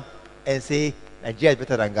Nigerian man and say Nigeria is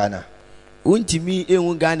better than Ghana. Ghana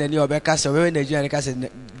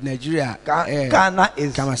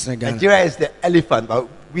is Nigeria is the elephant, but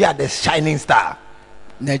we are the shining star.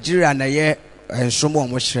 Nigeria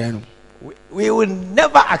we will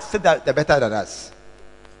never accept that they're better than us.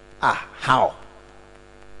 How?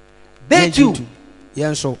 They too. They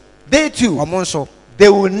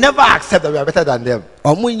will never accept that we are better than them.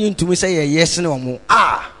 They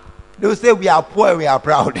will say we are poor and we are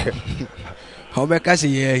proud. They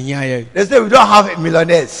say we don't have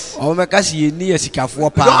millionaires. We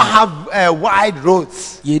don't have wide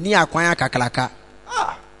roads.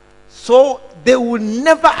 So they will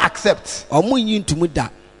never accept.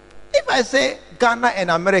 If I say Ghana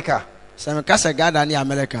and America,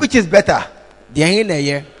 which is better?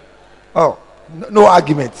 Oh, no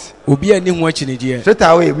argument. Straight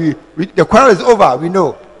away, the quarrel is over. We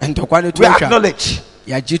know. We acknowledge.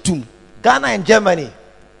 Ghana and Germany.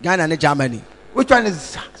 Which one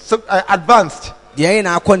is advanced?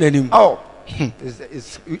 Oh,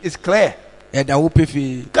 it's clear.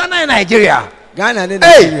 Ghana and Nigeria.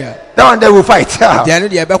 Hey, that one they will fight. How?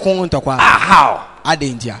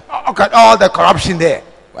 Look at all the corruption there.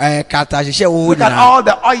 Look at all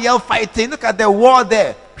the oil fighting. Look at the war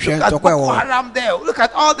there. Look at Boko Haram there. Look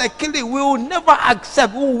at all the killing. We will never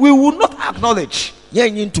accept. We will not acknowledge.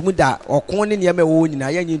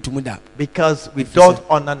 Because we don't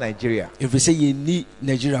honor Nigeria.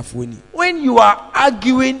 When you are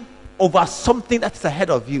arguing over something that's ahead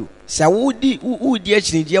of you, you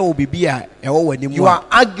are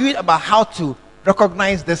arguing about how to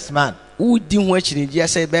recognize this man. You don't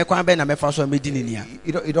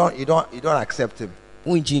accept him.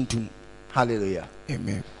 Hallelujah.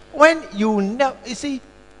 Amen. When you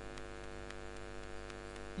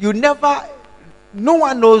never, no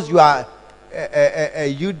one knows you are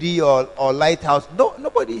a UD or Lighthouse.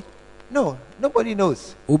 Nobody knows.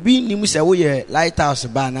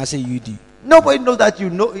 Nobody knows that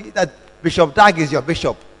that Bishop Dag is your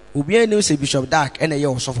bishop.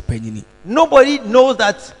 Nobody knows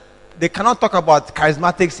that they cannot talk about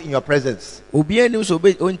charismatics in your presence. Look,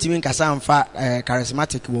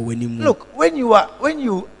 when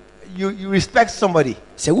you respect somebody,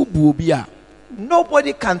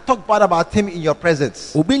 nobody can talk bad about him in your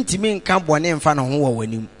presence. Nobody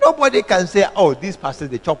can say, "Oh, these pastors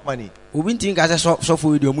they chop money,"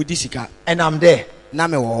 and I'm there.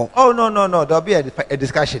 Oh no! There'll be a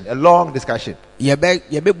discussion, a long discussion.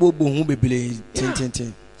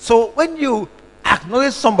 So when you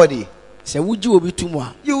acknowledge somebody, you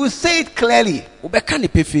will say it clearly. You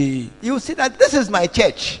will say that this is my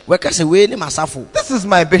church. This is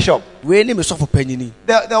my bishop.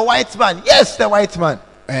 The white man. Yes, the white man.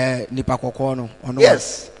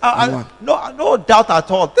 Yes. No doubt at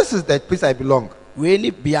all. This is the place I belong.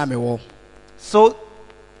 So,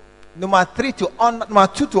 number two,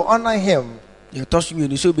 to honor him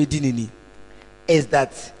is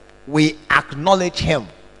that we acknowledge him.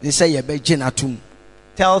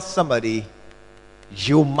 Tell somebody,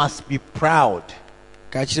 you must be proud.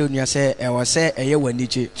 To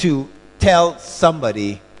tell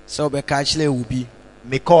somebody,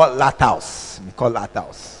 Mikol Lathaus.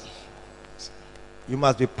 You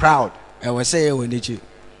must be proud.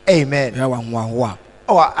 Amen.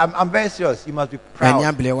 Oh, I'm very serious. You must be proud.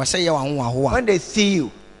 When they see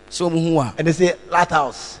you and they say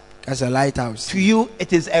Lighthouse, to you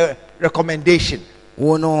it is a recommendation.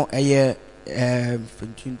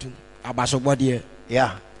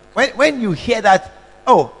 Yeah. When you hear that,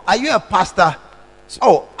 oh, are you a pastor?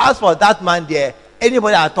 Oh, as for that man there,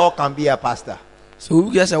 anybody at all can be a pastor. So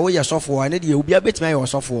we just say we are software and you be a bit my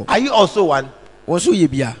software. Are you also one? Also you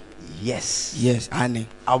be a yes. Yes, Annie.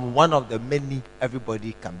 I'm one of the many.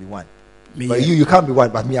 Everybody can be one. But you can't be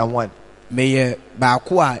one, but me I'm one. May yes.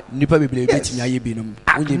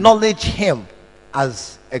 Acknowledge him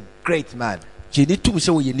as a great man.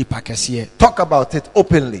 Talk about it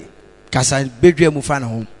openly.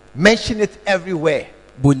 Mention it everywhere.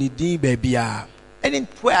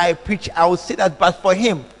 Anywhere I preach, I will say that, but for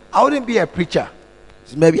him, I wouldn't be a preacher.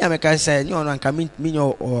 I'll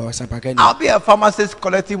be a pharmacist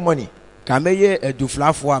collecting money. But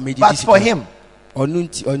for him, I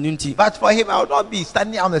will not be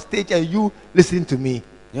standing on the stage and you listening to me.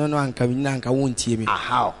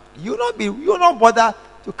 How? You will not bother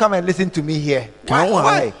to come and listen to me here.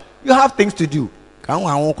 Why? You have things to do.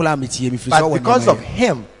 But because of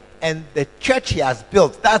him and the church he has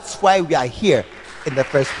built, that's why we are here in the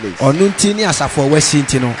first place.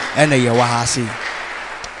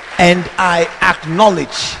 And I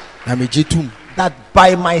acknowledge that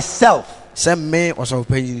by myself,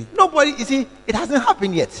 nobody, you see, it hasn't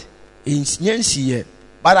happened yet.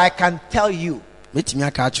 But I can tell you,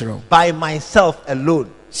 by myself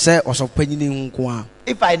alone,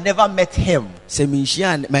 if I never met him,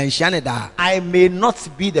 I may not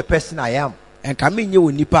be the person I am.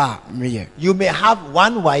 You may have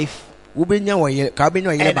one wife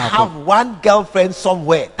and have one girlfriend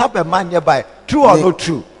somewhere. Tap a man nearby. True or not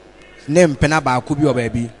true?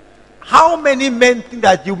 How many men think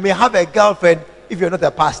that you may have a girlfriend if you're not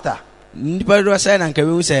a pastor? Hey, you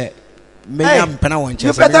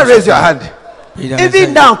better raise your hand.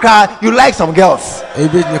 Even now, you like some girls.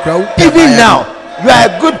 Even now, you are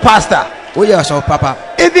a good pastor.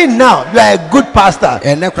 Even now, you are a good pastor.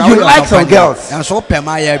 You like some girls.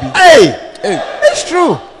 Hey, it's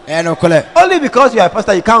true. Only because you are a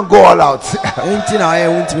pastor, you can't go all out.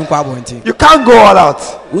 You can't go all out.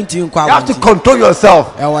 You have to control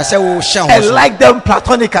yourself and like them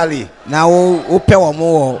platonically.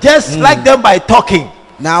 Just like them by talking.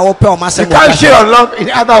 You can't share your love in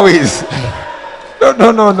other ways.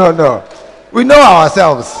 No. We know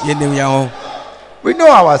ourselves. We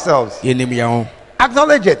know ourselves.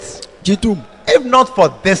 Acknowledge it. If not for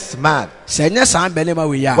this man,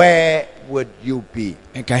 where would you be?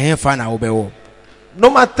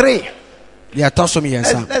 Number 3.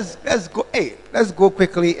 Let's go. Hey, let's go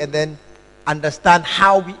quickly and then understand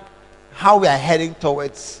how we are heading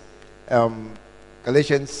towards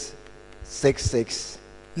Galatians 6:6.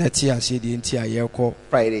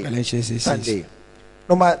 Friday, Sunday.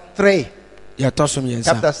 Number 3.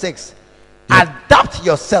 Chapter 6. Adapt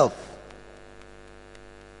yourself.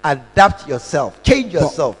 Adapt yourself. Change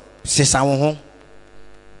yourself.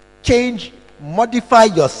 Change, modify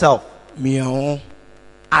yourself.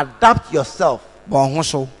 Adapt yourself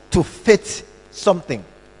to fit something.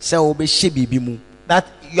 That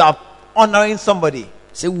you are honoring somebody.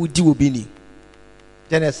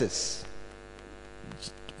 Genesis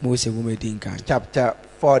chapter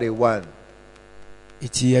 41.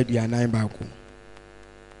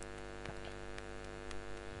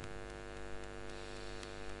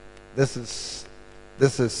 This is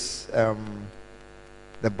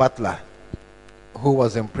the butler who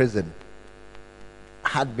was in prison,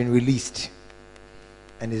 had been released,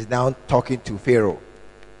 and is now talking to Pharaoh.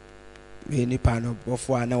 Then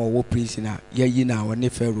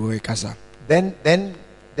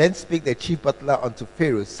speak the chief butler unto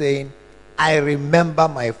Pharaoh, saying, I remember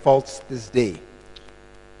my faults this day,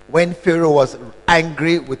 when Pharaoh was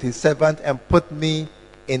angry with his servant and put me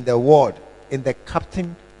in the ward, in the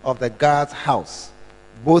captain of the guard's house.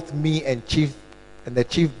 Both me and the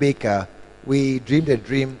chief baker, we dreamed a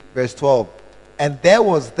dream. Verse 12. And there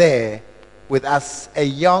was there with us a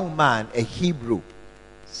young man, a Hebrew,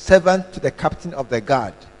 servant to the captain of the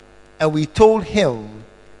guard. And we told him,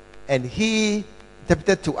 and he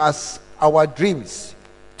interpreted to us our dreams.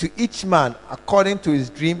 To each man according to his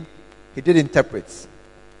dream he did interpret.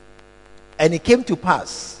 And it came to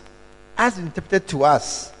pass, as interpreted to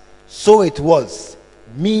us, so it was.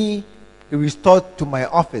 Me he restored to my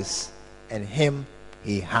office, and him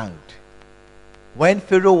he hanged. When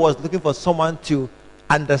Pharaoh was looking for someone to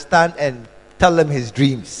understand and tell him his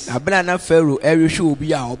dreams,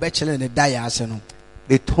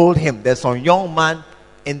 they told him there's a young man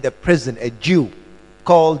in the prison, a Jew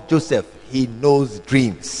called Joseph. He knows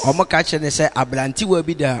dreams.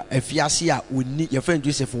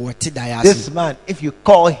 This man, if you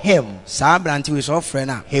call him,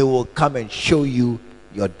 he will come and show you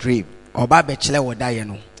your dream.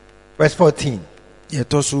 Verse 14.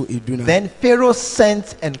 Then Pharaoh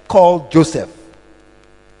sent and called Joseph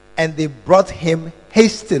And they brought him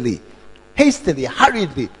hastily,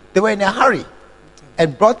 hurriedly. They were in a hurry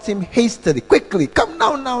and brought him hastily, quickly. Come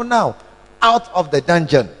now, out of the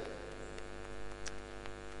dungeon.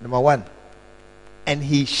 Number 1. And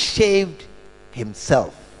he shaved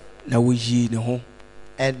himself.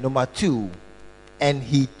 And number 2, and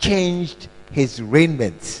he changed his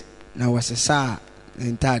raiment. And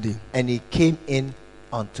he came in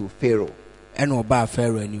unto Pharaoh.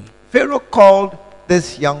 Pharaoh called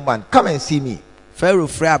this young man, come and see me. Come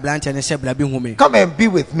and be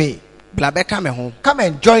with me. Come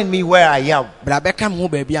and join me where I am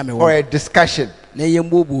for a discussion.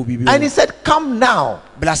 And he said, come now.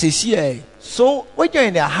 So when you're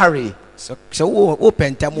in a hurry, you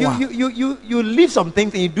leave some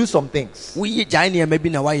things and you do some things. I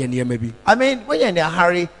mean, when you're in a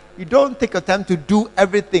hurry, you don't take your time to do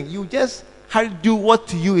everything. You just hurry to do what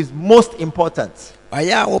to you is most important.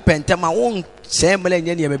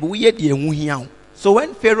 So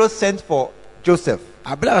when Pharaoh sent for Joseph,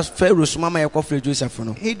 he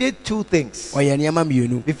did 2 things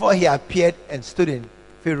before he appeared and stood in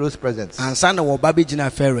Pharaoh's presence.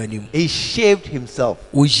 He shaved himself.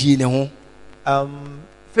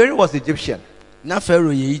 Pharaoh was Egyptian.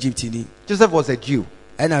 Joseph was a Jew.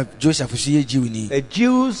 The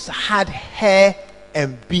Jews had hair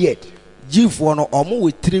and beard.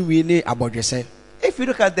 If you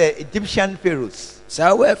look at the Egyptian pharaohs,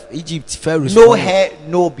 no hair,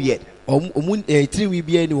 no beard. Very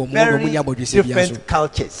different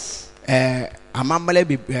cultures.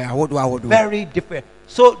 Very different.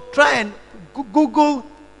 So try and Google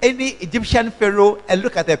any Egyptian pharaoh and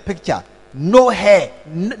look at the picture. No hair,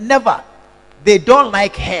 never. They don't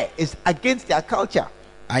like hair. It's against their culture.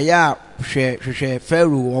 Even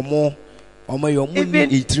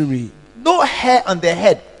no hair on their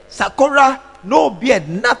head. Sakura, no beard,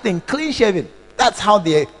 nothing, clean shaven. That's how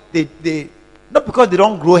they not because they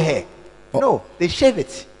don't grow hair. No, they shave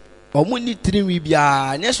it. But the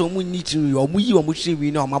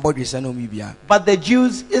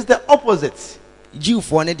Jews is the opposite.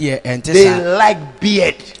 They like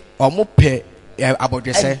beard. And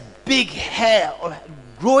big hair,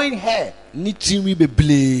 growing hair. When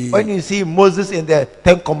you see Moses in the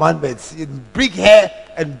 10 Commandments, big hair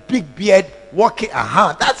and big beard walking,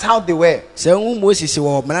 that's how they were.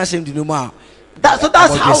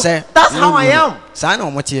 That's how I am.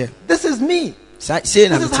 This is me. This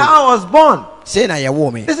is how I was born.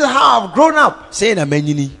 This is how I've grown up.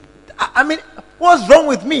 I mean, what's wrong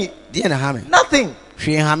with me? Nothing.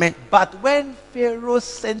 But when Pharaoh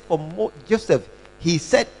sent for Joseph, he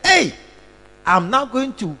said, hey, I'm not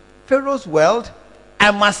going to Pharaoh's world. I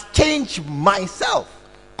must change myself.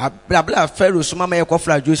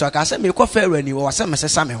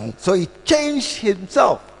 So he changed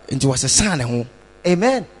himself.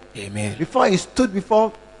 Amen. Amen. Before he stood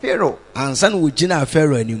before Pharaoh.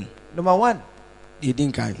 Number 1,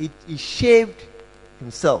 he shaved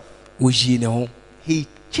himself. He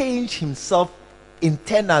changed himself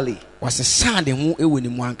internally.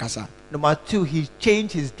 Number 2, he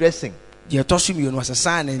changed his dressing. He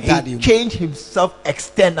changed himself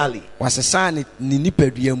externally.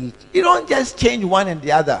 You don't just change one and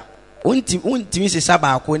the other. When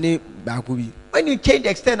you change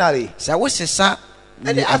externally,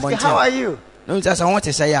 and they ask you, how are you? I'm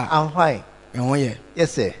fine.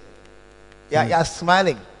 Yes, sir. You're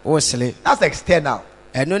smiling. That's external.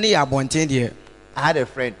 I had a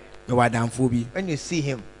friend. When you see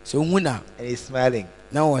him and he's smiling,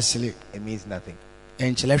 it means nothing.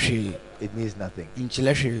 It means nothing.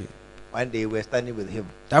 One day we were standing with him.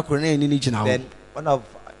 Then one of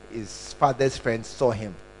his father's friends saw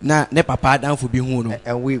him and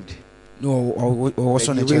waved.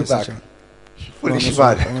 Waved back. Foolish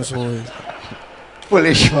man.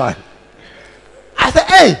 Foolish man. I said,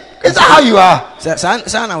 hey, is that how you are?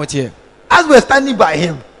 As we're standing by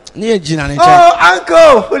him. Oh,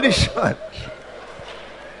 uncle, foolish man.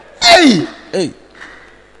 Hey.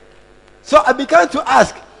 So I began to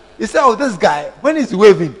ask. He said, oh, this guy, when he's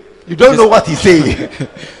waving, you don't know what he's saying.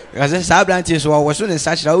 Don't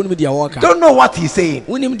know what he's saying.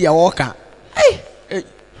 Hey.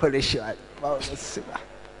 Foolish man.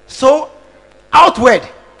 So, outward.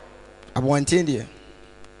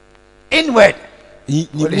 Inward.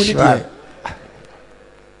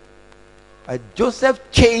 Joseph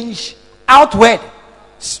changed outward.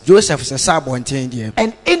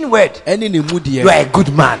 And inward. You are a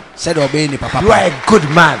good man. You are a good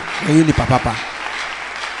man.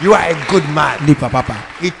 You are a good man.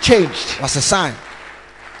 He changed.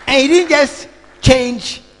 And he didn't just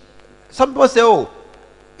change. Some people say, oh,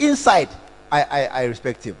 inside I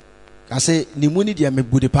respect him. How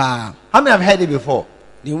many have heard it before?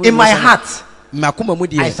 In my heart,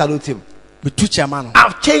 I salute him.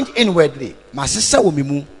 I've changed inwardly.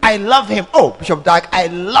 I love him. Oh, Bishop Dag, I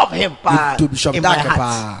love him. In my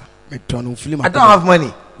heart. I don't have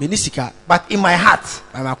money, but in my heart,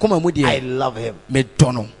 I love him.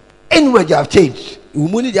 Inward, you have changed.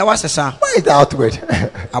 Where is the outward?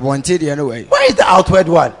 Where is the outward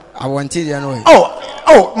one?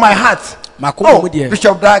 Oh, my heart. Oh,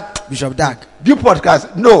 Bishop Dag. Do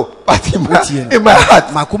podcast? No, but in my heart,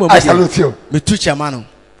 I salute you.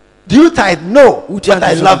 Do you tithe? No, but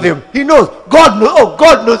I love him. He knows. God knows. Oh,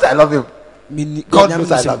 God knows I love him. God knows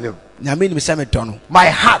I love him. My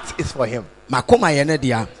heart is for him.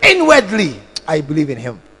 Inwardly, I believe in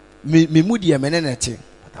him. But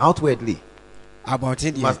outwardly,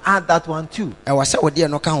 you must add that one too.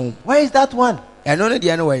 Where is that one?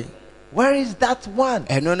 Where is that one?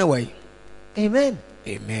 Amen.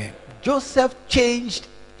 Amen. Joseph changed.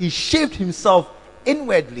 He shaped himself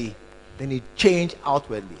inwardly, then he changed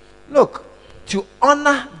outwardly. Look, to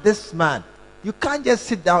honor this man, you can't just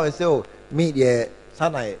sit down and say, "Oh, me, yeah,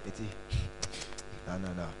 sana."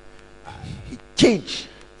 No. He changed.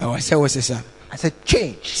 I said,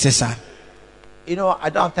 change. You know, I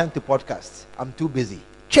don't have time to podcast. I'm too busy.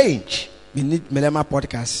 Change. We need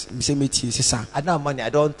podcast. I don't have money. I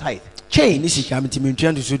don't tithe. Change.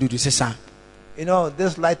 You know,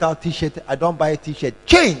 this Lighthouse t-shirt, I don't buy a t-shirt.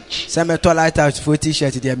 Change.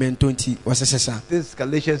 This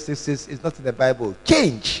Galatians 6 is not in the Bible.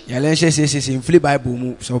 Change.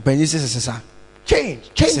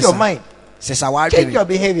 Change your mind. Change your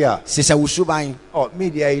behavior. Oh,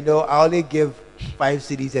 media, you know, I only give 5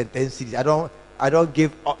 CDs and 10 CDs. I don't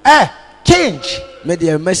give. Change.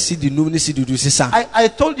 I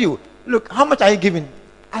told you. Look, how much are you giving?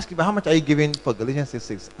 Ask him, how much are you giving for Galatians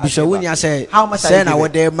 6:6? How much are you giving?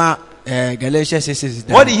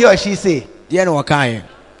 What did he or she say?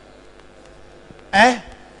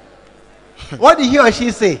 What did he or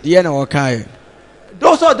she say?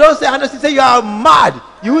 Those say 100 cities, say you are mad.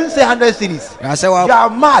 You wouldn't say 100 cities. You are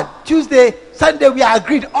mad. Tuesday, Sunday, we are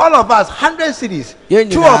agreed. All of us, 100 cities.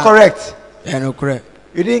 True or correct? No, correct.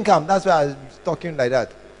 You didn't come. That's why I was talking like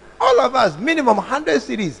that. All of us, minimum 100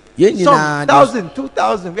 cities. Some 1,000,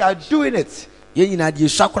 2,000. We are doing it. I didn't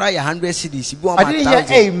hear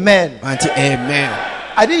amen. Amen.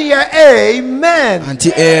 I didn't hear amen.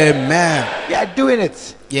 Amen. We are doing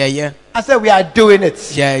it. Yeah. I said we are doing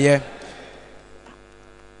it. Yeah.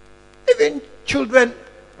 Even children,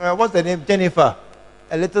 what's the name? Jennifer,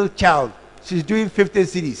 a little child. She's doing 50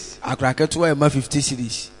 cities. 50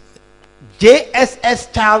 cities.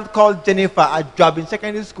 JSS child called Jennifer at Jobbing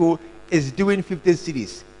Secondary School is doing 50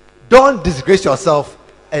 cities. Don't disgrace yourself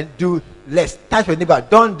and do less. Touch your neighbor.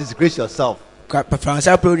 Don't disgrace yourself. Tap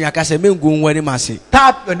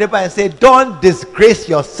your neighbor and say, don't disgrace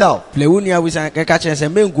yourself. That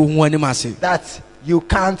you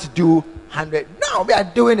can't do 100. No, we are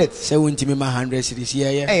doing it.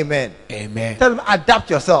 Amen. Amen. Tell them,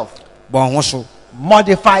 adapt yourself.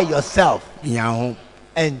 Modify yourself.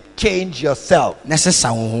 And change yourself.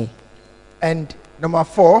 And number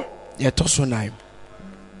 4,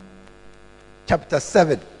 chapter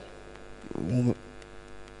 7.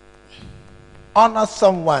 Honor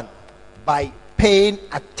someone by paying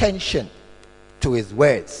attention to his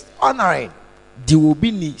words. Honoring.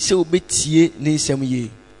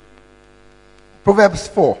 Proverbs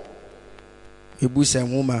 4. Verse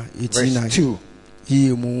 2.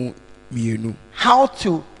 How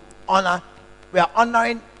to honor. We are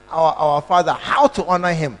honoring our father. How to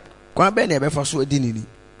honor him?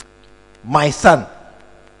 My son,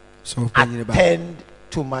 attend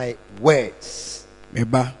to my words.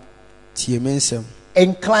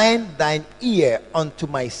 Incline thine ear unto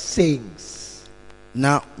my sayings.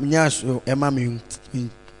 Verse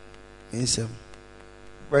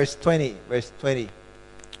 20.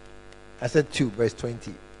 I said 2, verse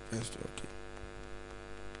 20.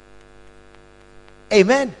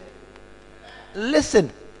 Amen. Listen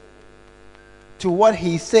to what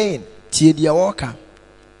he's saying.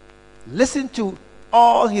 Listen to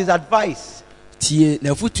all his advice. You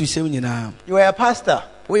are a pastor.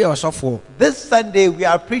 This Sunday we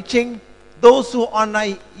are preaching those who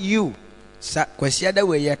honor you.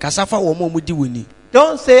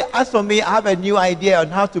 Don't say, as for me, I have a new idea on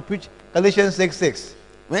how to preach Galatians 6:6.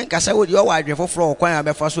 We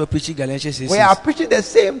are preaching the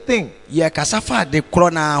same thing.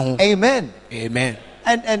 Amen. Amen.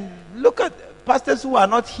 And look at pastors who are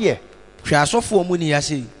not here.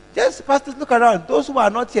 Just pastors, look around. Those who are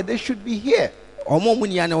not here, they should be here. All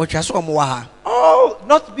all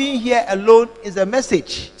not being here alone is a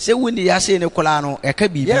message. Yeah.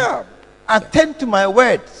 Attend to my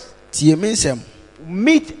words.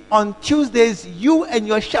 Meet on Tuesdays, you and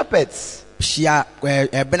your shepherds. But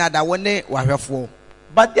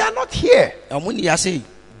they are not here.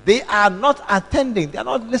 They are not attending. They are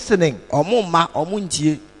not listening.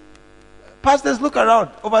 Pastors, look around.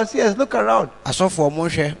 Overseers, look around.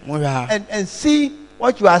 And see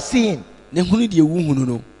what you are seeing.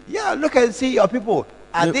 Yeah, look and see your people.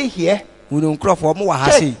 Are they here?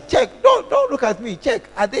 Check. Don't look at me. Check.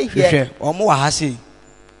 Are they here?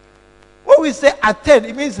 When we say attend,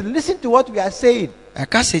 it means listen to what we are saying.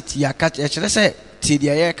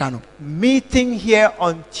 Meeting here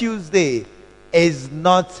on Tuesday is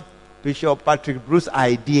not Bishop Patrick Bruce's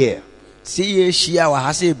idea. It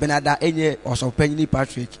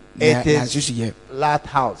is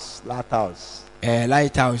Lighthouse.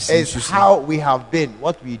 It's how we have been,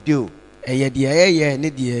 what we do.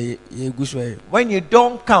 When you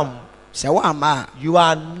don't come, you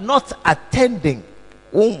are not attending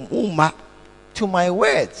to my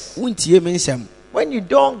words. When you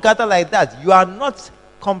don't gather like that, you are not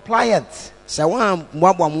compliant.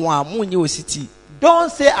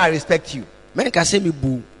 Don't say I respect you.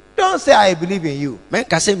 Don't say I believe in you when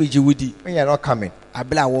you are not coming.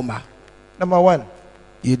 Number one,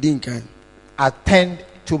 attend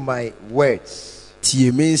to my words.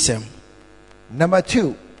 Number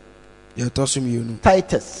two,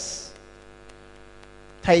 Titus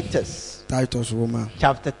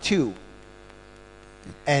chapter 2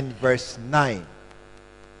 and verse 9.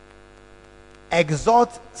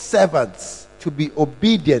 Exhort servants to be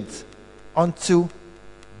obedient unto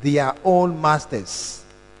their own masters,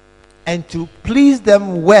 and to please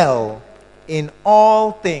them well in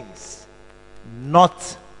all things,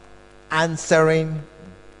 not answering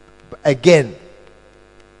again,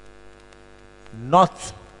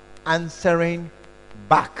 not answering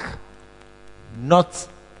back, not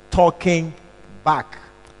talking back,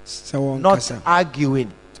 not arguing.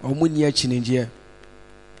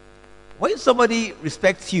 When somebody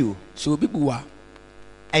respects you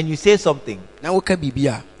and you say something, you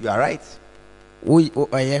are right. He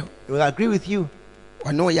will agree with you.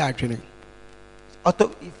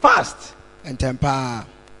 Fast.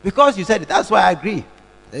 Because you said it, that's why I agree.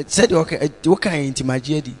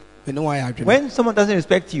 When someone doesn't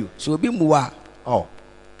respect you, you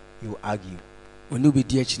argue. You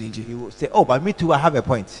will say, oh, but me too, I have a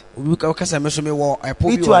point. Me too,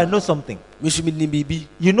 I know something.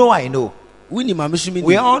 You know I know.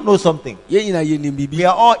 We all know something. We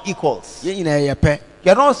are all equals.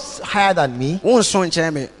 You're not higher than me. You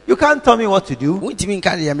can't tell me what to do. You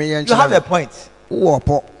have a point. I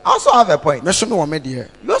also have a point. You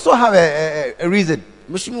also have a reason.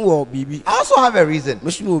 I also have a reason.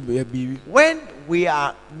 When we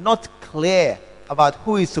are not clear about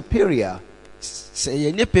who is superior,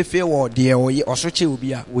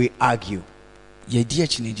 we argue.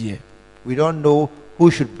 We don't know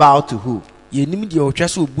who should bow to who. Who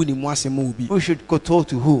should kowtow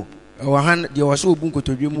to who. We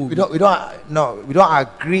don't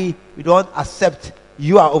agree. We don't accept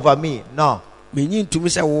you are over me. No.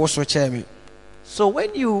 So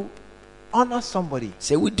when you honor somebody,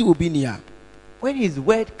 when his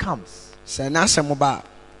word comes,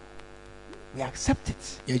 we accept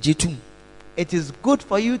it. It is good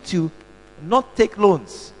for you to not take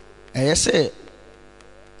loans.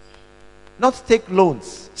 Not take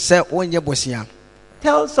loans.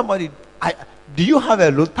 Tell somebody, do you have a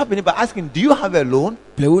loan? Tap in by asking, do you have a loan?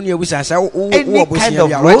 Any kind of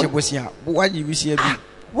loan?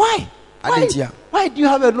 Why? Why do you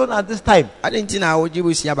have a loan at this time? When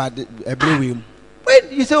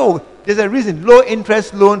you say, oh, there's a reason, low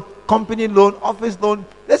interest loan, company loan, office loan.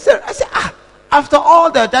 I say, after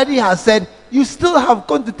all that daddy has said, you still have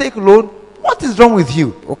gone to take a loan. What is wrong with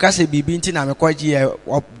you? Oh,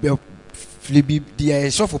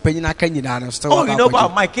 you know,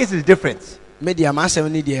 but my case is different. My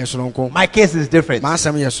case is different. What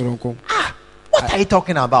are you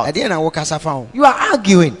talking about? You are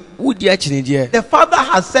arguing. The father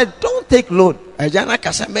has said, don't take loan. And you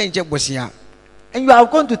are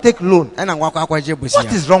going to take loan.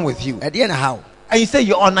 What is wrong with you? And you say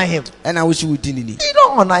you honor him. You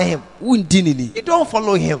don't honor him. You don't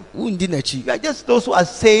follow him. You are just those who are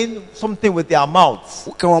saying something with their mouths,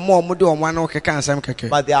 but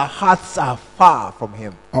their hearts are far from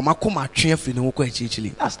him.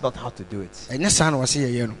 That's not how to do it.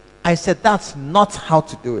 I said that's not how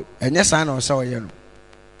to do it.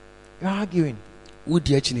 You're arguing.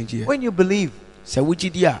 When you believe, you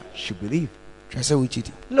should believe.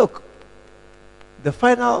 Look, the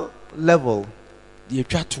final level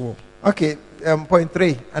Okay, point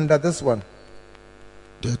 3 under this one.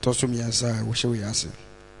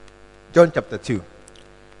 John chapter 2.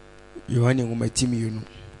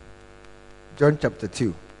 John chapter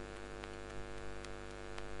 2.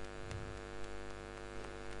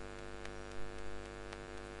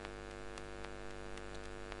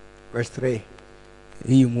 Verse 3.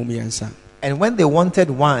 And when they wanted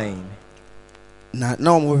wine,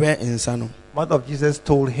 mother of Jesus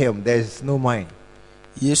told him, there is no wine.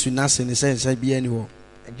 And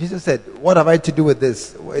Jesus said, what have I to do with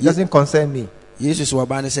this? It doesn't concern me.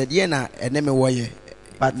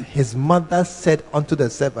 But his mother said unto the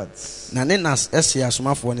servants,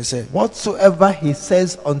 whatsoever he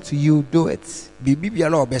says unto you, do it.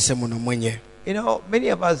 You know, many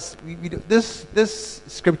of us, we do, this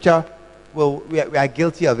scripture, we are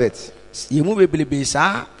guilty of it.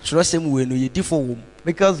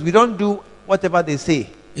 Because we don't do whatever they say.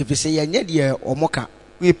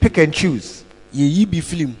 We pick and choose. We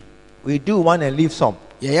do one and leave some.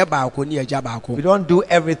 We don't do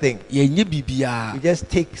everything. We just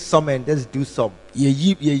take some and just do some.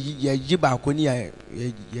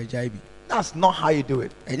 That's not how you do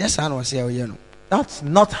it. That's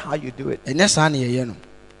not how you do it.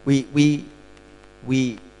 We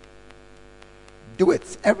do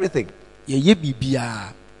it. Everything.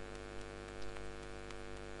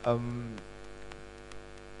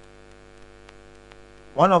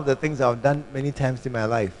 One of the things I've done many times in my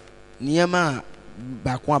life is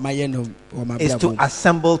to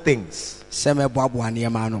assemble things.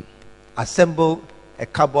 Assemble a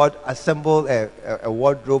cupboard, assemble a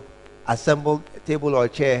wardrobe, assemble a table or a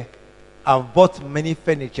chair. I've bought many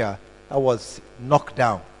furniture that was knocked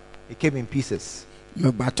down. It came in pieces.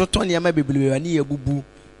 And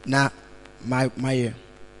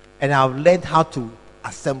I've learned how to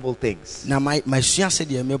assemble things. Hey,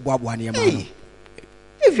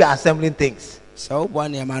 if you're assembling things and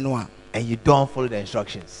you don't follow the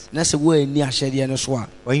instructions, when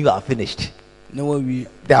you are finished,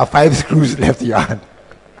 there are 5 screws left in your hand.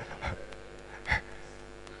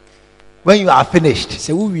 When you are finished,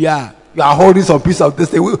 you are holding some piece of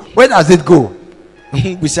this thing. Where does it go? Do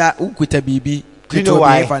you know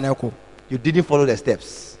why? You didn't follow the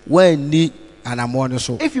steps.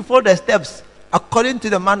 If you follow the steps according to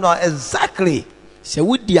the manual exactly,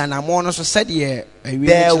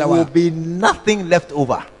 there will be nothing left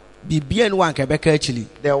over.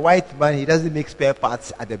 The white man, he doesn't make spare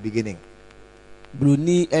parts at the beginning. No,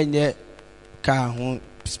 he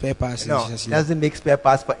doesn't make spare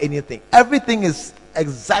parts for anything. Everything is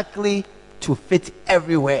exactly to fit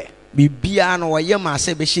everywhere.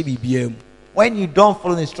 When you don't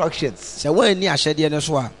follow instructions and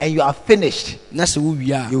you are finished,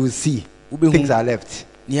 you will see things are left.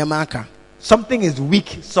 Something is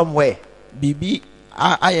weak somewhere.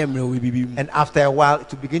 And after a while,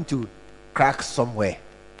 it will begin to crack somewhere.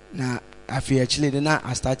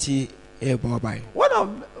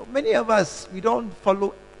 Many of us, we don't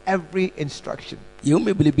follow every instruction. Many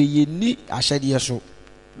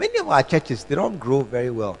of our churches, they don't grow very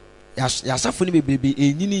well. We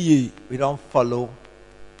don't follow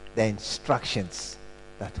the instructions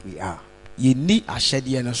that we are. You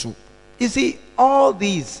see, all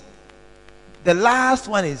these, the last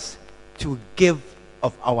one is to give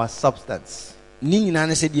of our substance.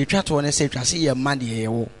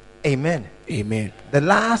 Amen. Amen. The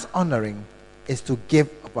last honoring is to give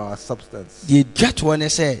of our substance.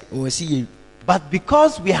 But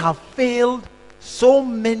because we have failed so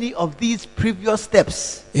many of these previous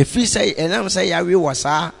steps, that's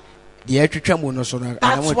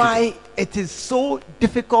why it is so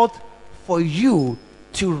difficult for you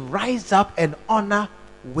to rise up and honor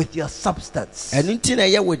with your substance. There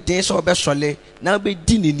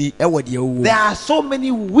are so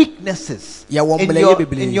many weaknesses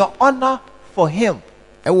in your honor for him.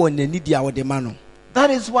 That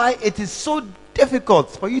is why it is so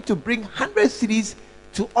difficult for you to bring 100 cedis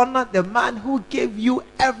to honor the man who gave you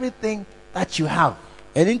everything that you have.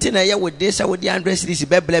 I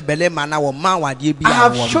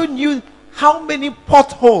have shown you how many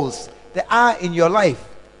potholes there are in your life.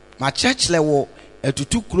 I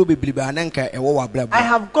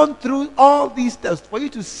have gone through all these steps for you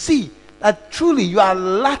to see that truly you are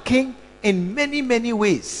lacking in many, many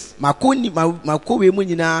ways. And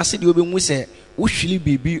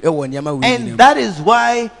that is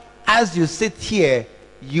why, as you sit here,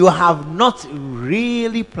 you have not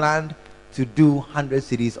really planned to do 100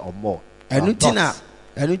 cedis or more. Look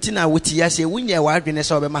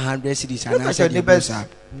at your neighbor's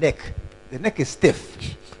neck. The neck is stiff.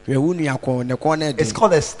 It's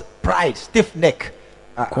called a pride, stiff neck.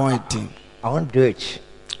 I won't do it.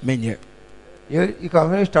 You can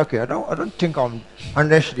finish talking. I don't think I'm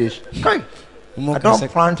 100 cities. Okay. I don't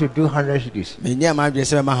plan to do 100 cities.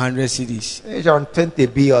 100 cities. It's on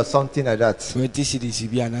 20B or something like that. 20 cities.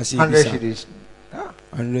 100 cities.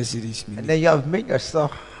 100 cities. And then you have made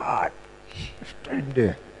yourself hard. Stand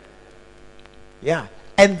there. Yeah.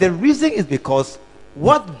 And the reason is because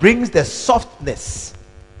what brings the softness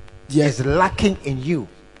is lacking in you.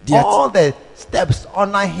 All the steps,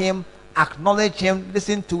 honor him, acknowledge him,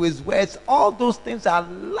 listen to his words, all those things are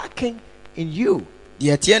lacking in you.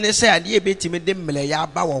 That's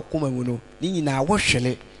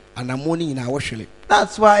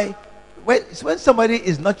why when somebody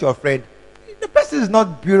is not your friend, the person is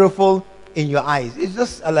not beautiful in your eyes. It's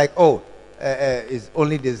just like, it's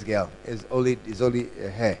only this girl. It's only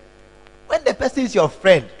her. When the person is your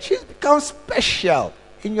friend, she becomes special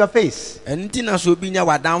in your face. And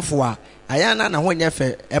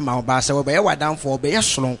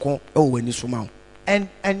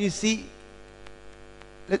you see,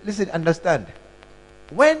 listen, understand.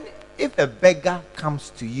 If a beggar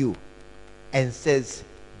comes to you and says,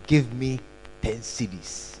 give me 10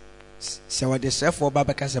 cedis.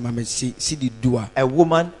 A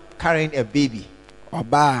woman carrying a baby.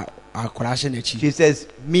 She says,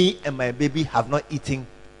 me and my baby have not eaten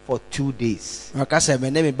for 2 days.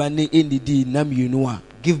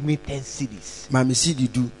 Give me 10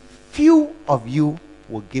 cedis. Few of you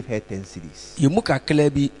will give her 10 cedis.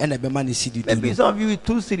 Maybe some of you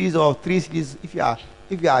 2 cedis or 3 cedis. If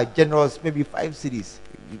you are generous, maybe 5 cedis.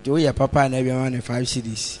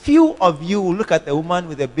 Few of you will look at a woman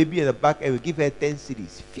with a baby in the back and will give her 10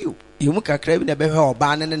 cedis. Few. If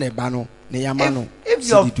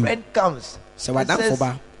your friend comes and says,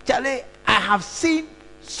 Charlie, I have seen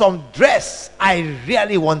some dress I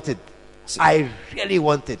really wanted.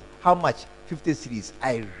 How much? 50 cedis.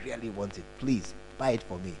 I really want it. Please buy it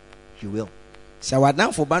for me. You will. 50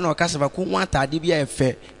 cedis.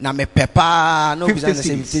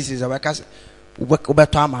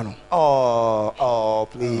 Oh,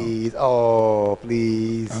 please. Oh,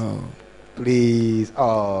 please. Please.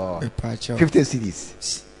 Oh. 50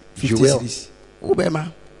 cedis. You will.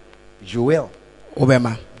 You will.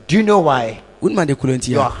 Do you know why?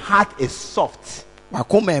 Your heart is soft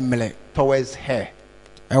towards her.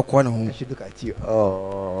 And she look at you.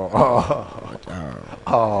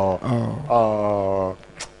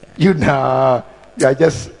 You know, you are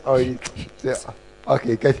just okay.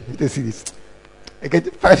 Get 50 cedis.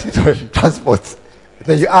 Get 5 cedis for transport.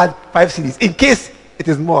 Then you add 5 cedis in case it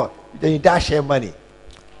is more. Then you dash her money.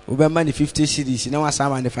 50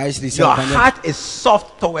 cedis. Your heart is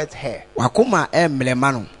soft towards her.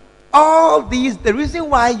 All these, the reason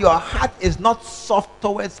why your heart is not soft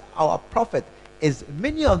towards our prophet is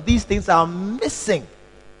many of these things are missing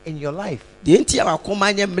in your life. They are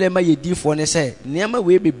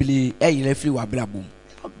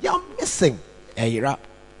missing.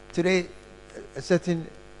 Today,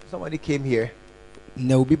 somebody came here.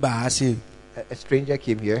 A stranger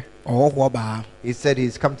came here. He said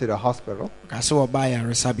he's come to the hospital. His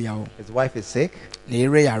wife is sick.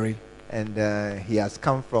 And he has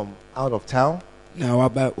come from out of town.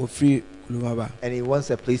 And he wants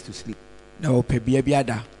a place to sleep. I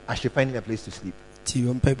should find him a place to sleep.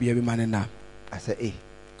 I said, hey,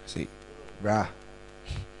 brah,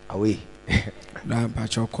 away.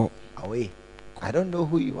 Away. I don't know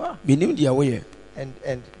who you are.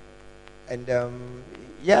 And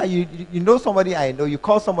yeah, you know somebody I know. You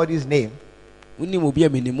call somebody's name. But I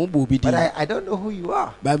don't know who you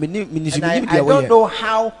are. And I don't know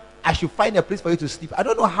how I should find a place for you to sleep. I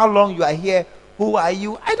don't know how long you are here. Who are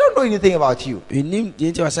you? I don't know anything about you.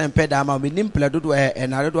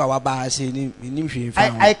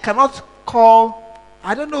 I cannot call.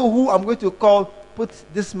 I don't know who I'm going to call. Put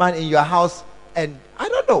this man in your house, and I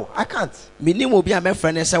don't know. I can't. Me, I'm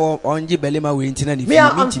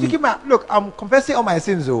speaking look, I'm confessing all my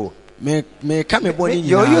sins. You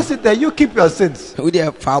sit there, you keep your sins.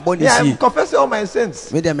 Yeah, I'm confessing all my sins.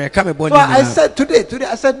 So I said today,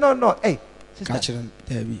 I said, no. Hey, sister.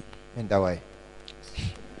 And that way.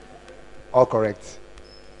 All correct.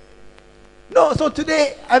 No, so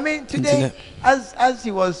today, as he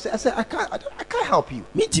was, I said, I can't help you.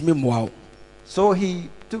 So he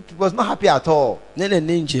was not happy at all.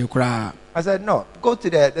 I said, no, go to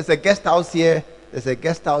there's a guest house here.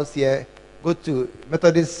 Go to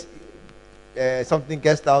Methodist something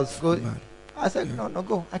guest house. Go. I said, no,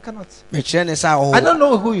 go. I cannot. I don't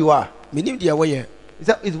know who you are.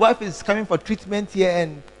 His wife is coming for treatment here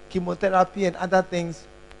and chemotherapy and other things.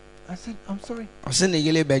 I said, I'm sorry.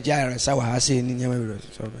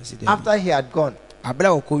 After he had gone,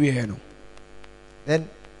 Then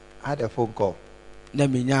I had a phone call.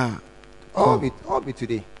 All be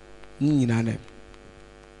today.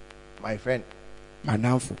 My friend,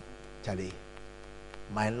 Charlie,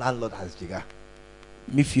 my landlord has jigger.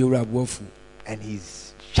 And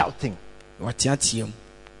he's shouting. What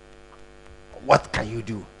can you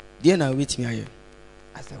do? I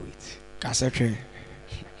said, wait. I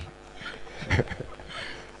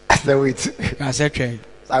said, wait. So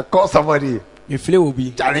I call somebody.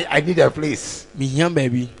 Charlie, I need a place.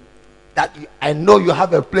 That I know you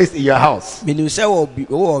have a place in your house. I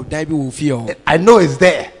know it's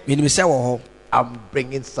there. I'm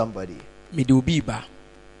bringing somebody. He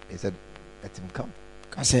said, let him come.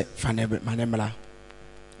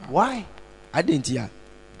 Why?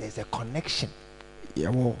 There's a connection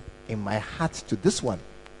in my heart to this one.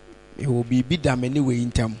 But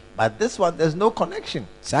this one, there's no connection.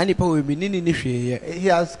 He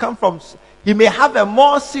has come from, he may have a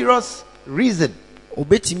more serious reason. But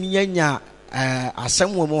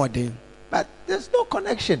there's no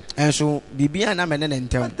connection. But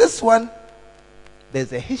this one,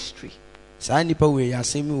 there's a history. So I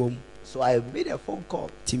made a phone call.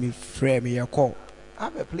 I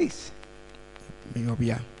have a place.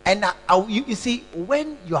 And you see,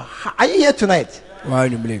 when your heart, are you here tonight?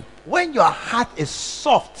 When your heart is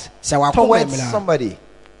soft towards somebody,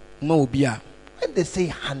 when they say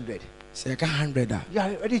 100, you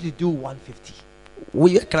are ready to do 150.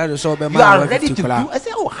 You are ready to do, I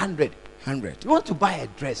say, 100. You want to buy a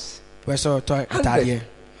dress.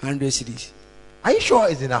 100 cities. Are you sure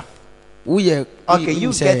it's enough? Okay,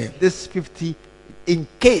 you get this 50 in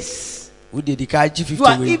case. You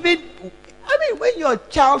are even, when your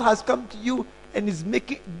child has come to you and is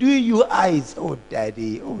doing you eyes, oh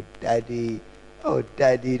daddy, oh daddy, oh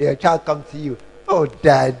daddy, their child comes to you, oh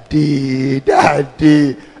daddy,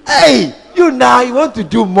 daddy, hey, you want to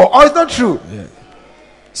do more. Oh, it's not true. Yeah.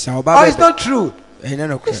 Oh, it's not true.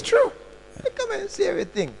 It's true. You come and see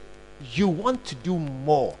everything. You want to do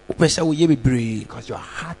more because your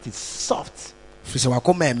heart is soft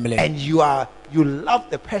and you love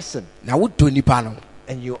the person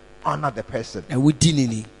and you honor the person.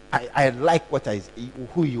 I like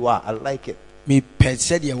who you are. I like it.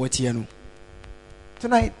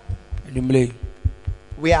 Tonight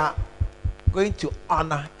we are going to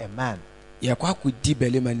honor a man. I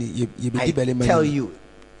tell you,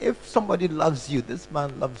 if somebody loves you, this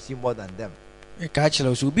man loves you more than them.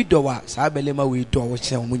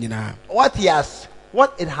 What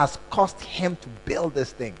it has cost him to build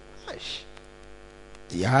this thing.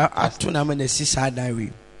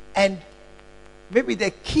 And maybe the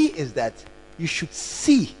key is that you should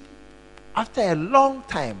see, after a long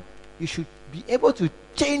time, you should be able to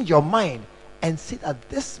change your mind and see that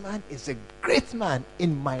this man is a great man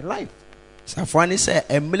in my life. You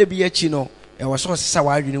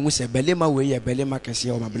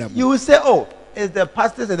will say, oh, it's the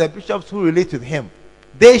pastors and the bishops who relate to him.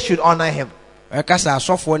 They should honor him. We are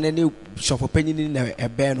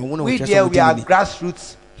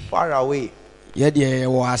grassroots far away.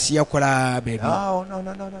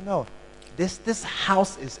 No. This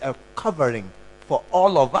house is a covering for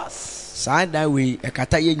all of us.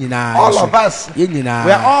 All of us. We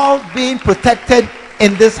are all being protected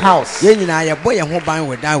in this house.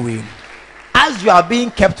 As you are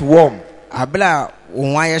being kept warm.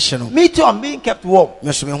 Me too, I'm being kept warm.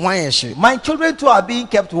 My children too are being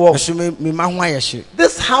kept warm.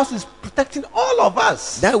 This house is protecting all of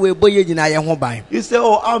us. You say,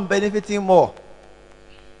 oh, I'm benefiting more.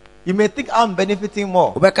 You may think I'm benefiting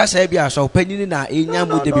more. No.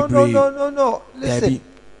 Listen,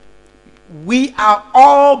 we are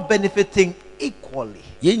all benefiting equally.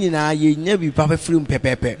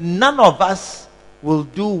 None of us will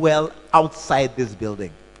do well outside this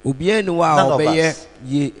building. None of us.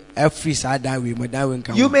 You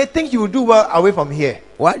may think you will do well away from here.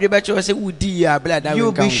 You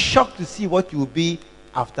will be shocked to see what you will be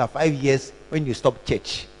after 5 years when you stop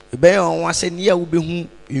church. You'll be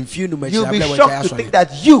shocked to think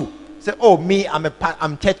that you say, oh, me, I'm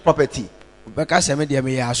church property.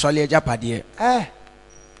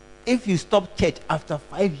 If you stop church after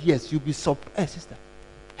 5 years, you'll be surprised. Hey, sister.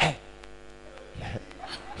 Hey.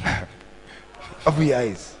 Open your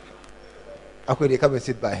eyes. Okay, come and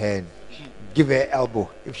sit by her and give her elbow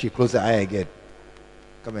if she closes her eye again.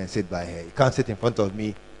 Come and sit by her. You can't sit in front of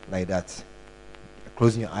me like that. You're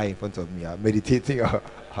closing your eye in front of me. I'm meditating.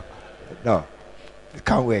 No, it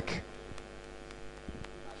can't work.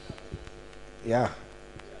 Yeah.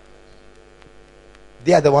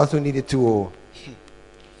 They are the ones who need it too.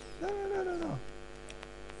 No.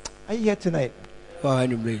 Are you here tonight? Are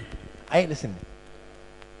you listening?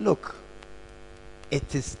 Look,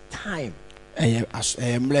 it is time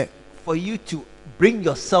for you to bring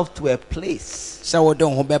yourself to a place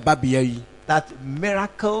that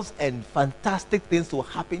miracles and fantastic things will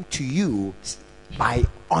happen to you by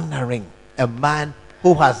honoring a man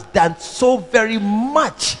who has done so very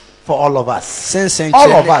much for all of us.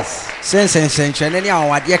 All of us.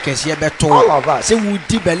 All of us.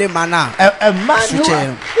 A man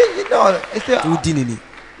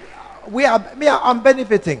who, I'm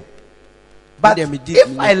benefiting. But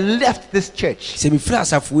if I left this church,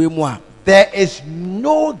 there is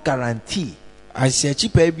no guarantee as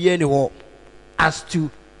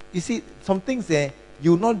to, you see, some things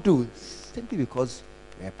you will not do simply because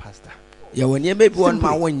you're a pastor.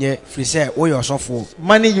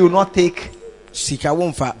 Money you will not take,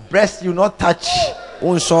 breast you will not touch,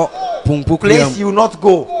 place you will not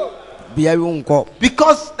go,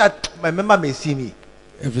 because that my member may see me.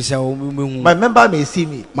 My member may see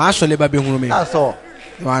me. That's all.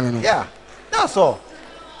 Yeah, that's all.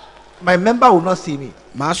 My member will not see me.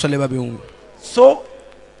 So,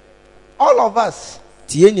 all of us,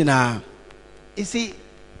 you see,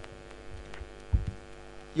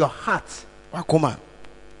 your heart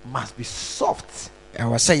must be soft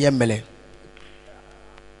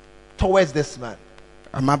towards this man.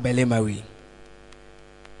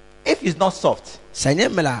 If he's not soft,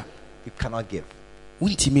 you cannot give.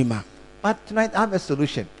 But tonight I have a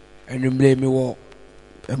solution.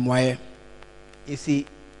 You see,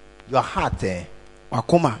 your heart is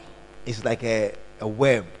like a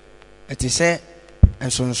worm.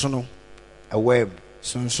 A worm.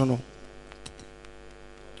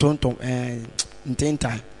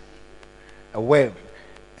 A worm.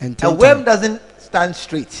 A worm doesn't stand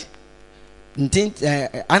straight.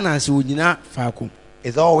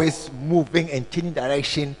 It's always moving and changing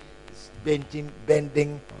direction,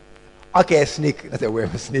 bending. Okay, a snake. That's a worm.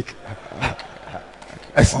 A snake.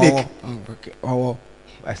 A snake.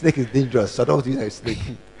 A snake is dangerous, so don't use a snake.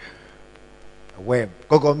 A worm.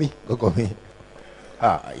 Go me.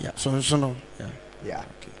 Yeah.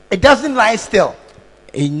 It doesn't lie still.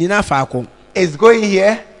 It's going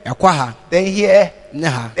here, then here,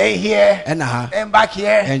 then here, then back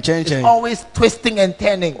here. It's always twisting and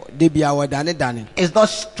turning. It's not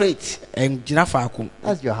straight.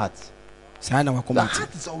 That's your heart. Your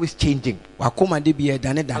heart is always changing. I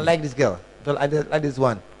like this girl. I like this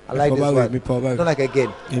one. I like this one. Don't like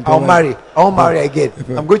again. I'll marry again.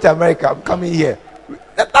 I'm going to America. I'm coming here.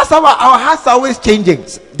 That's how our hearts are always changing.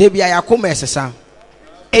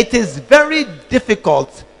 It is very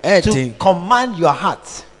difficult to command your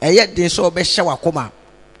heart.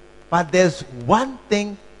 But there's one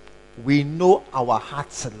thing we know our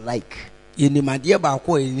hearts like.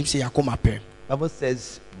 Bible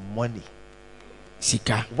says money.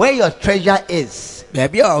 Where your treasure is, your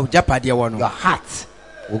heart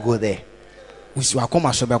will go there.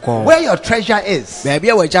 Where your treasure is, your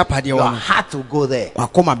heart will go there.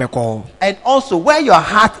 And also where your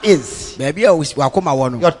heart is, your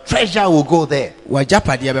treasure will go there.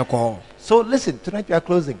 So listen, tonight we are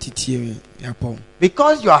closing.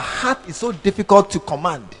 Because your heart is so difficult to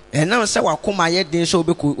command, it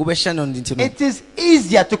is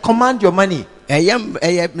easier to command your money.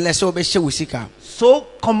 So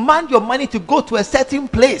command your money to go to a certain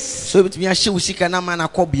place.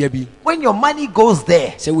 When your money goes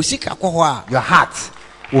there, your heart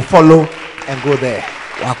will follow and go there.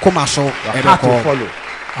 Your heart will follow.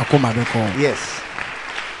 Yes.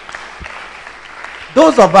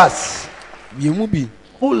 Those of us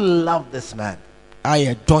who love this man,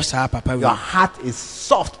 your heart is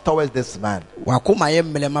soft towards this man. I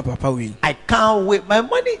can't wait. My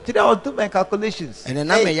money today, I'll do my calculations.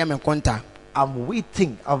 I'm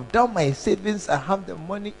waiting. I've done my savings. I have the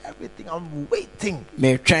money, everything. I'm waiting.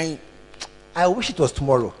 I wish it was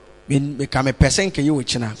tomorrow, so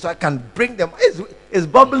I can bring them. It's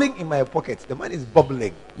bubbling in my pocket. The money is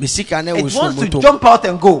bubbling. It wants to jump out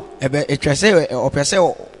and go. Yeah,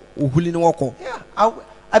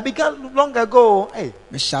 I began long ago. Hey,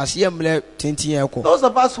 those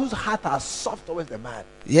of us whose heart are soft towards the man,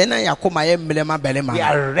 we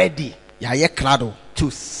are ready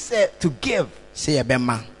to give.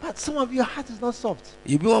 But some of your heart is not soft.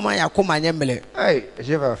 Hey,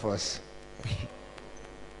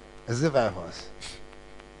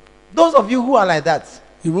 those of you who are like that,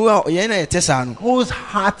 whose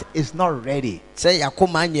heart is not ready, I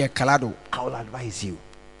will advise you.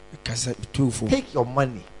 Take your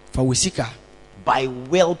money by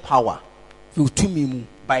willpower,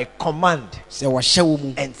 by command,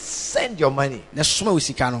 and send your money.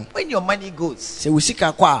 When your money goes,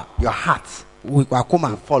 your heart will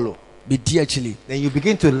follow. then you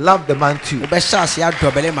begin to love the man too. You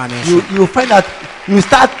find out, you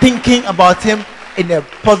start thinking about him in a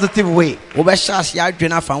positive way.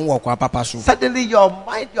 Suddenly your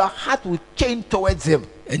mind, your heart will change towards him.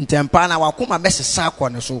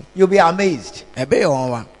 You'll be amazed.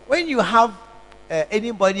 When you have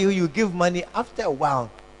anybody who you give money, after a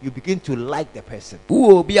while you begin to like the person.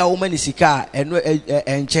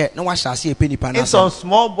 If some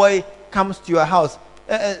small boy comes to your house,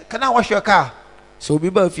 can I wash your car? Who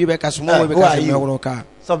are you?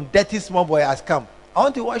 Some dirty small boy has come. I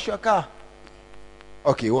want to wash your car.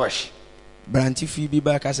 Okay, wash. After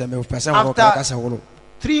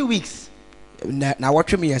 3 weeks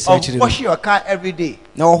of washing your car every day,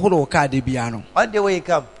 one day when you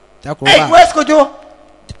come, hey, where's Kojo?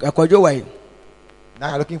 Now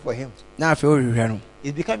you're looking for him.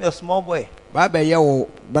 He's become your small boy. If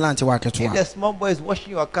the small boy is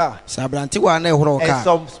washing your car, and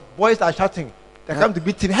some boys are shouting, they come to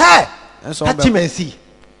beat him. Hey, touch him and see.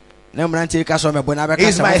 He's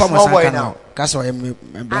my small boy now. As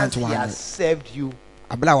he has served you,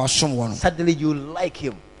 suddenly you like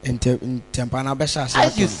him.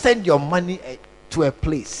 As you send your money to a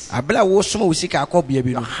place, your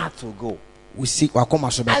heart will go. As you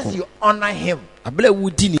honor him,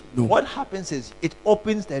 what happens is it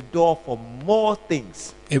opens the door for more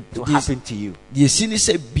things to happen to you.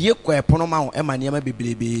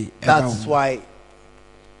 That's why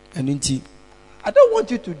I don't want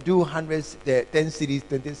you to do hundreds, 10 cities,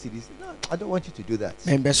 20 cities. No, I don't want you to do that.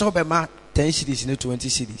 10 cities, 20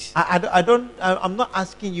 cities. I'm not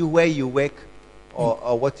asking you where you work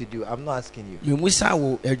or what to do. I'm not asking you.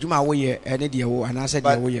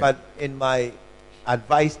 But in my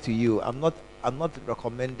advice to you, I'm not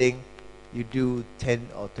recommending you do 10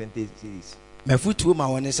 or 20 cities.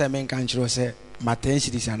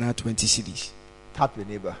 Tap your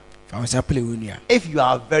neighbor. If you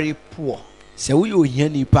are very poor,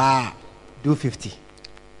 do 50.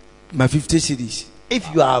 50 cities.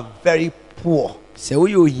 If you are very poor,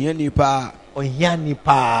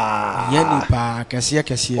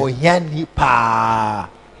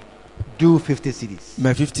 do 50 cities.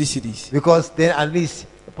 50 cities. Because then at least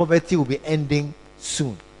poverty will be ending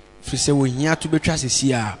soon.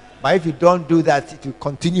 But if you don't do that, it will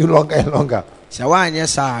continue longer and longer.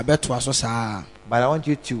 But I want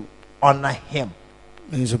you to honor him.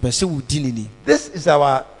 This is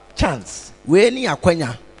our chance. Many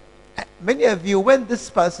of you, when this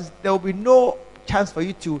passes, there will be no chance for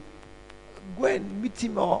you to go and meet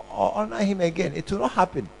him or honor him again. It will not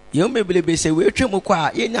happen. That's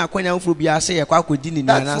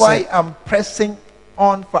why I'm pressing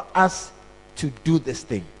on for us to do this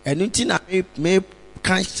thing. Tell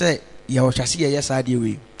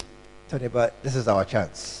neighbor, this is our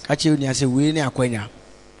chance.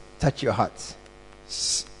 Touch your heart.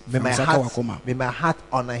 May my heart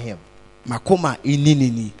honor him.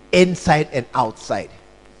 Inside and outside.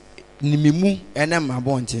 May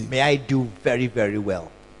I do very, very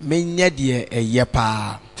well.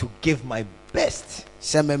 To give my best.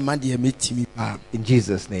 In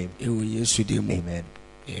Jesus' name. Amen.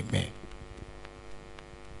 Amen.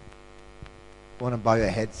 Want to bow your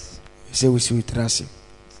heads?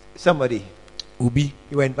 Somebody, you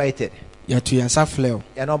were invited. You're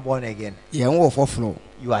not born again.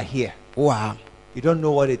 You are here. You don't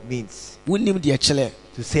know what it means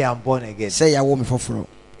to say I'm born again.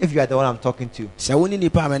 If you are the one I'm talking to,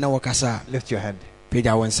 lift your hand. You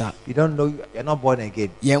don't know, you're not born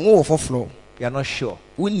again. You're not sure.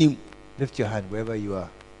 Lift your hand wherever you are.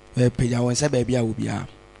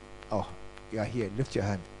 Oh, you are here. Lift your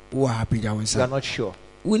hand. You are not sure.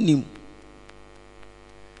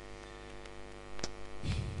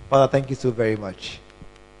 Father, thank you so very much.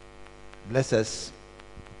 Bless us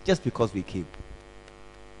just because we came.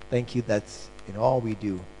 Thank you that in all we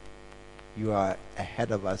do, you are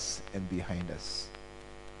ahead of us and behind us.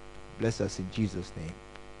 Bless us in Jesus' name.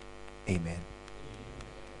 Amen.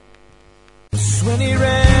 When he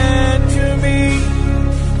ran to me,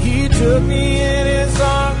 he took me in his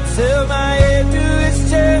arms, held my head to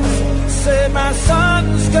his chest, said, my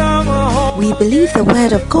son's come home. We believe the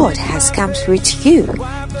word of God has come through to you.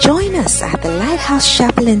 Join us at the Lighthouse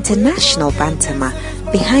Chapel International, Bantama,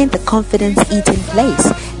 behind the Confidence Eating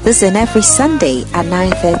Place. This is every Sunday at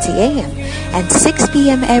 9:30 a.m. and 6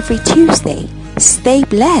 p.m. every Tuesday. Stay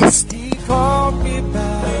blessed.